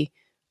the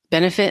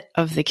benefit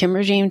of the Kim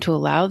regime to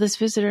allow this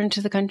visitor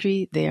into the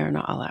country, they are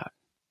not allowed.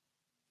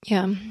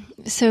 Yeah.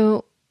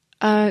 So,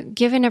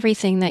 given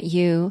everything that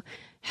you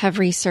have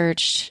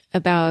researched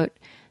about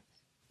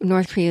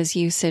North Korea's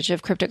usage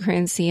of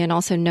cryptocurrency and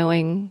also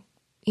knowing,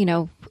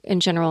 in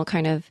general,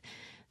 kind of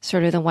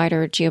sort of the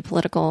wider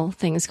geopolitical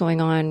things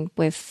going on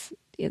with,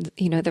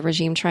 the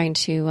regime trying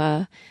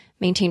to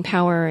maintain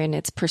power in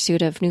its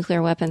pursuit of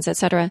nuclear weapons, et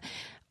cetera.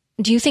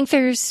 Do you think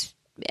there's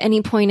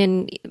any point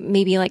in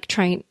maybe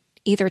trying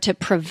either to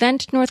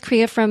prevent North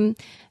Korea from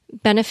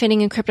benefiting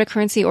in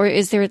cryptocurrency, or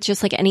is there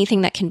just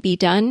anything that can be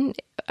done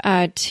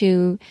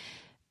to,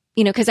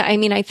 because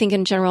I think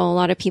in general, a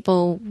lot of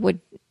people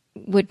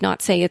would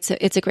not say it's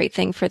a great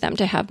thing for them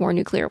to have more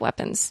nuclear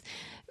weapons.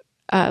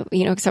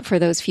 Except for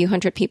those few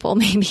hundred people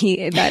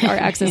maybe that are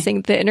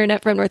accessing the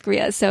internet from North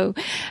Korea. So,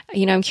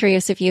 I'm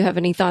curious if you have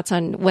any thoughts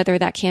on whether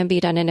that can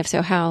be done, and if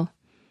so, how?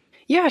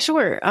 Yeah,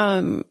 sure.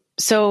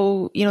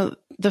 So,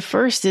 the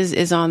first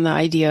is on the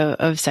idea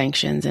of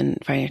sanctions and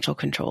financial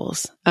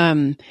controls.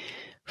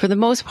 For the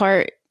most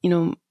part,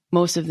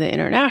 most of the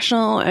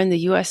international and the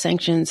U.S.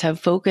 sanctions have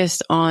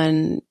focused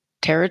on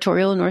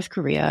territorial North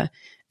Korea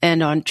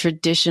and on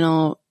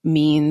traditional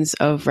means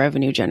of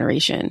revenue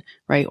generation,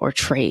 right, or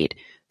trade.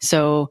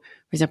 So,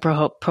 for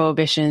example,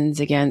 prohibitions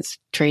against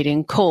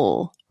trading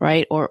coal,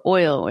 right, or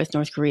oil with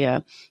North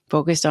Korea,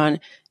 focused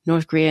on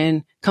North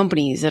Korean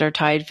companies that are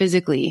tied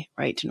physically,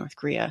 right, to North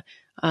Korea.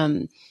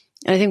 And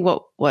I think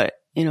what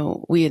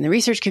we in the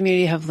research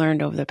community have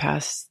learned over the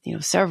past,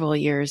 several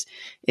years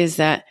is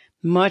that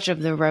much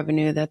of the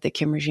revenue that the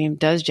Kim regime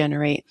does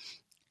generate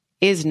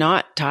is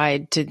not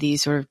tied to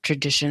these sort of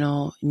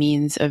traditional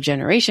means of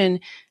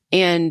generation.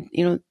 And,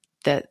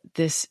 that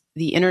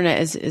the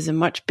internet is a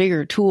much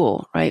bigger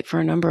tool, right?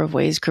 For a number of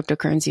ways,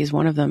 cryptocurrency is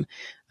one of them,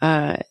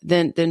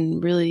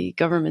 than really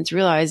governments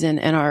realize and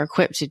are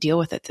equipped to deal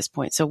with at this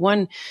point. So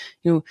one,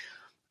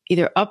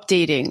 either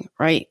updating,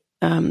 right,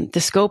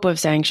 the scope of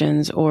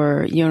sanctions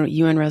or,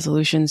 UN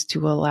resolutions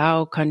to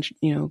allow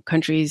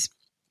countries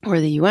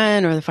or the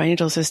UN or the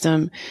financial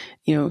system,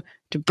 to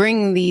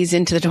bring these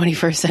into the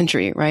 21st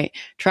century, right?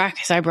 Track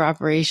cyber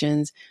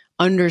operations,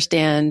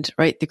 understand,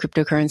 right, the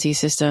cryptocurrency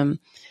system.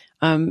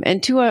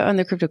 And two, on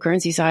the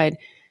cryptocurrency side,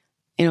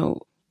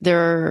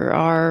 there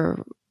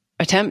are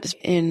attempts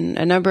in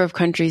a number of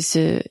countries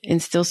to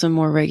instill some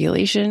more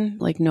regulation,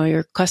 like know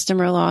your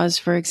customer laws,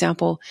 for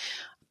example.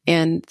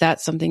 And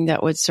that's something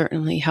that would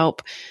certainly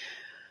help,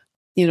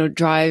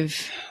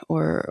 drive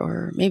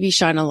or maybe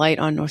shine a light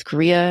on North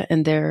Korea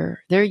and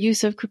their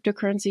use of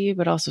cryptocurrency,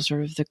 but also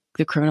sort of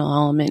the criminal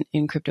element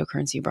in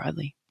cryptocurrency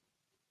broadly.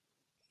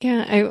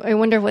 Yeah, I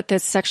wonder what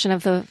this section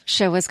of the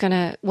show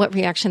what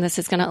reaction this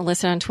is going to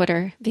elicit on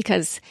Twitter,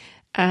 because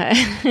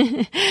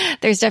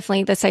there's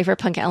definitely the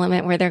cypherpunk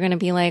element where they're going to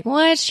be like,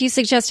 what? She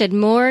suggested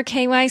more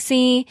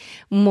KYC,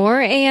 more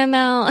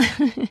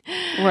AML.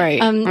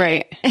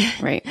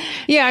 Right.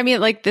 Yeah. I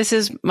mean, this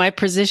is my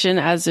position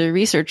as a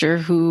researcher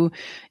who,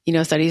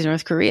 studies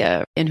North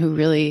Korea and who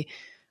really,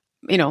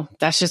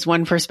 that's just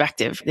one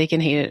perspective. They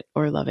can hate it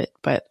or love it.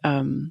 But,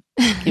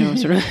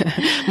 sort of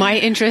my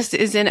interest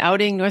is in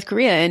outing North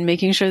Korea and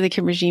making sure the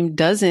Kim regime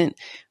doesn't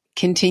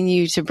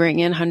continue to bring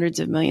in hundreds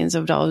of millions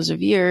of dollars a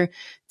year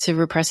to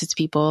repress its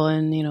people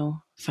and,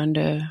 fund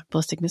a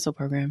ballistic missile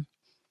program.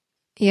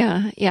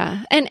 Yeah.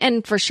 Yeah.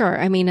 And for sure.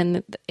 I mean,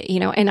 and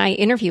I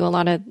interview a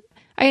lot of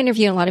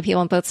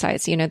people on both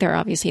sides. There are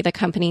obviously the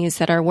companies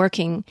that are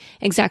working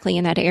exactly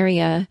in that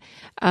area.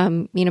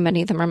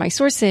 Many of them are my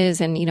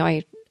sources and,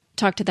 I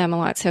talk to them a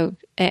lot. So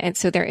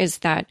there is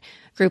that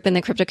group in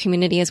the crypto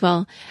community as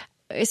well.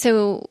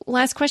 So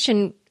last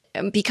question,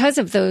 because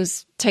of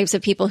those types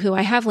of people who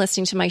I have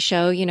listening to my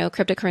show,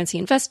 cryptocurrency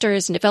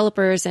investors and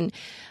developers and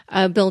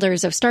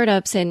builders of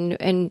startups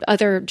and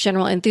other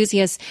general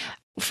enthusiasts,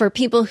 for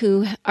people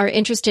who are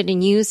interested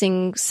in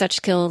using such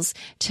skills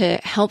to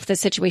help the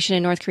situation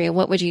in North Korea,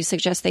 what would you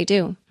suggest they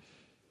do?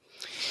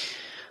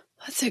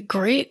 That's a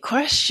great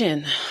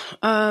question.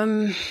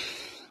 I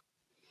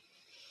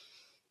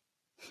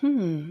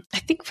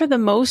think for the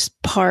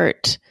most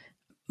part,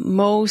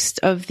 most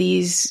of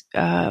these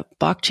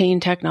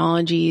blockchain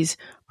technologies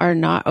are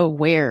not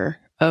aware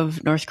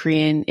of North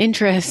Korean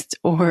interest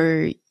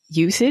or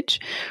usage,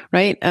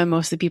 right?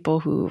 Most of the people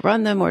who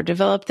run them or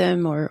develop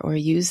them or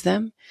use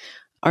them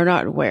are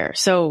not aware.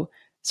 So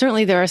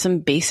certainly there are some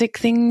basic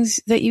things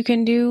that you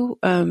can do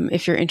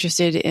if you're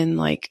interested in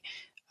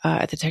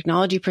at the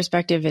technology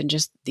perspective and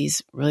just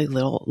these really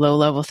low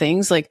level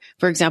things. Like,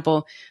 for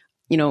example,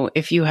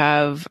 if you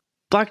have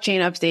blockchain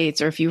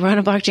updates or if you run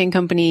a blockchain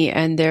company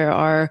and there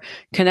are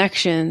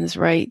connections,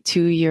 right,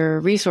 to your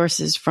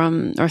resources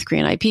from North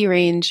Korean IP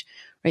range,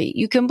 right,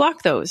 you can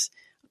block those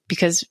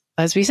because,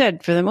 as we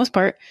said, for the most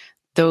part,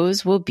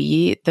 those will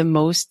be the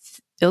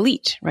most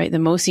elite, right? The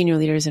most senior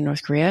leaders in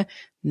North Korea,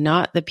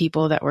 not the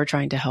people that we're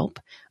trying to help,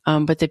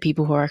 but the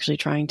people who are actually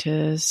trying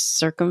to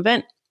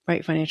circumvent,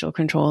 right, financial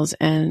controls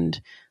and,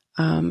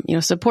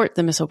 support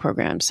the missile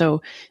program.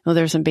 So,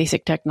 there's some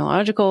basic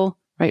technological,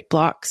 right,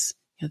 blocks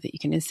that you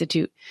can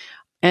institute,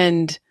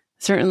 and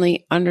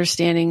certainly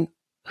understanding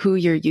who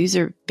your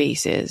user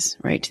base is,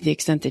 right, to the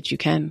extent that you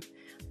can.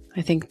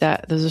 I think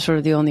that those are sort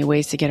of the only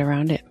ways to get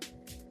around it.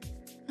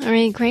 All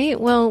right, great.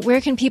 Well,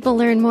 where can people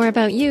learn more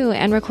about you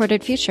and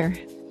Recorded Future?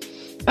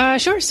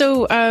 Sure.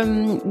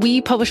 So we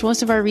publish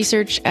most of our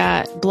research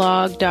at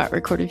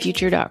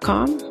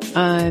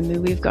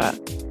blog.recordedfuture.com. We've got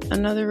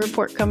another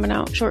report coming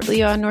out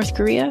shortly on North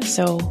Korea,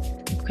 so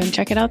you can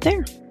check it out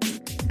there.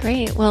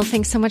 Great. Well,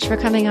 thanks so much for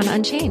coming on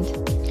Unchained.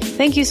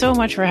 Thank you so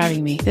much for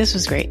having me. This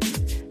was great.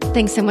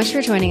 Thanks so much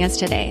for joining us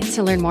today.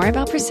 To learn more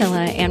about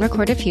Priscilla and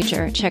Recorded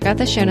Future, check out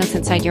the show notes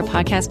inside your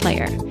podcast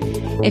player.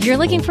 If you're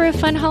looking for a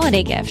fun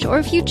holiday gift, or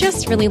if you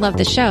just really love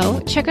the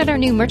show, check out our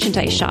new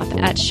merchandise shop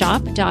at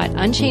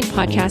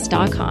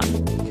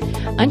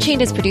shop.unchainedpodcast.com.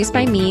 Unchained is produced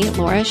by me,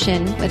 Laura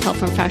Shin, with help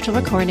from Fractal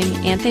Recording,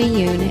 Anthony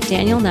Yoon,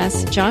 Daniel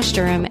Nuss, Josh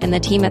Durham, and the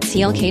team at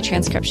CLK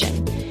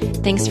Transcription.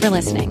 Thanks for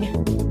listening.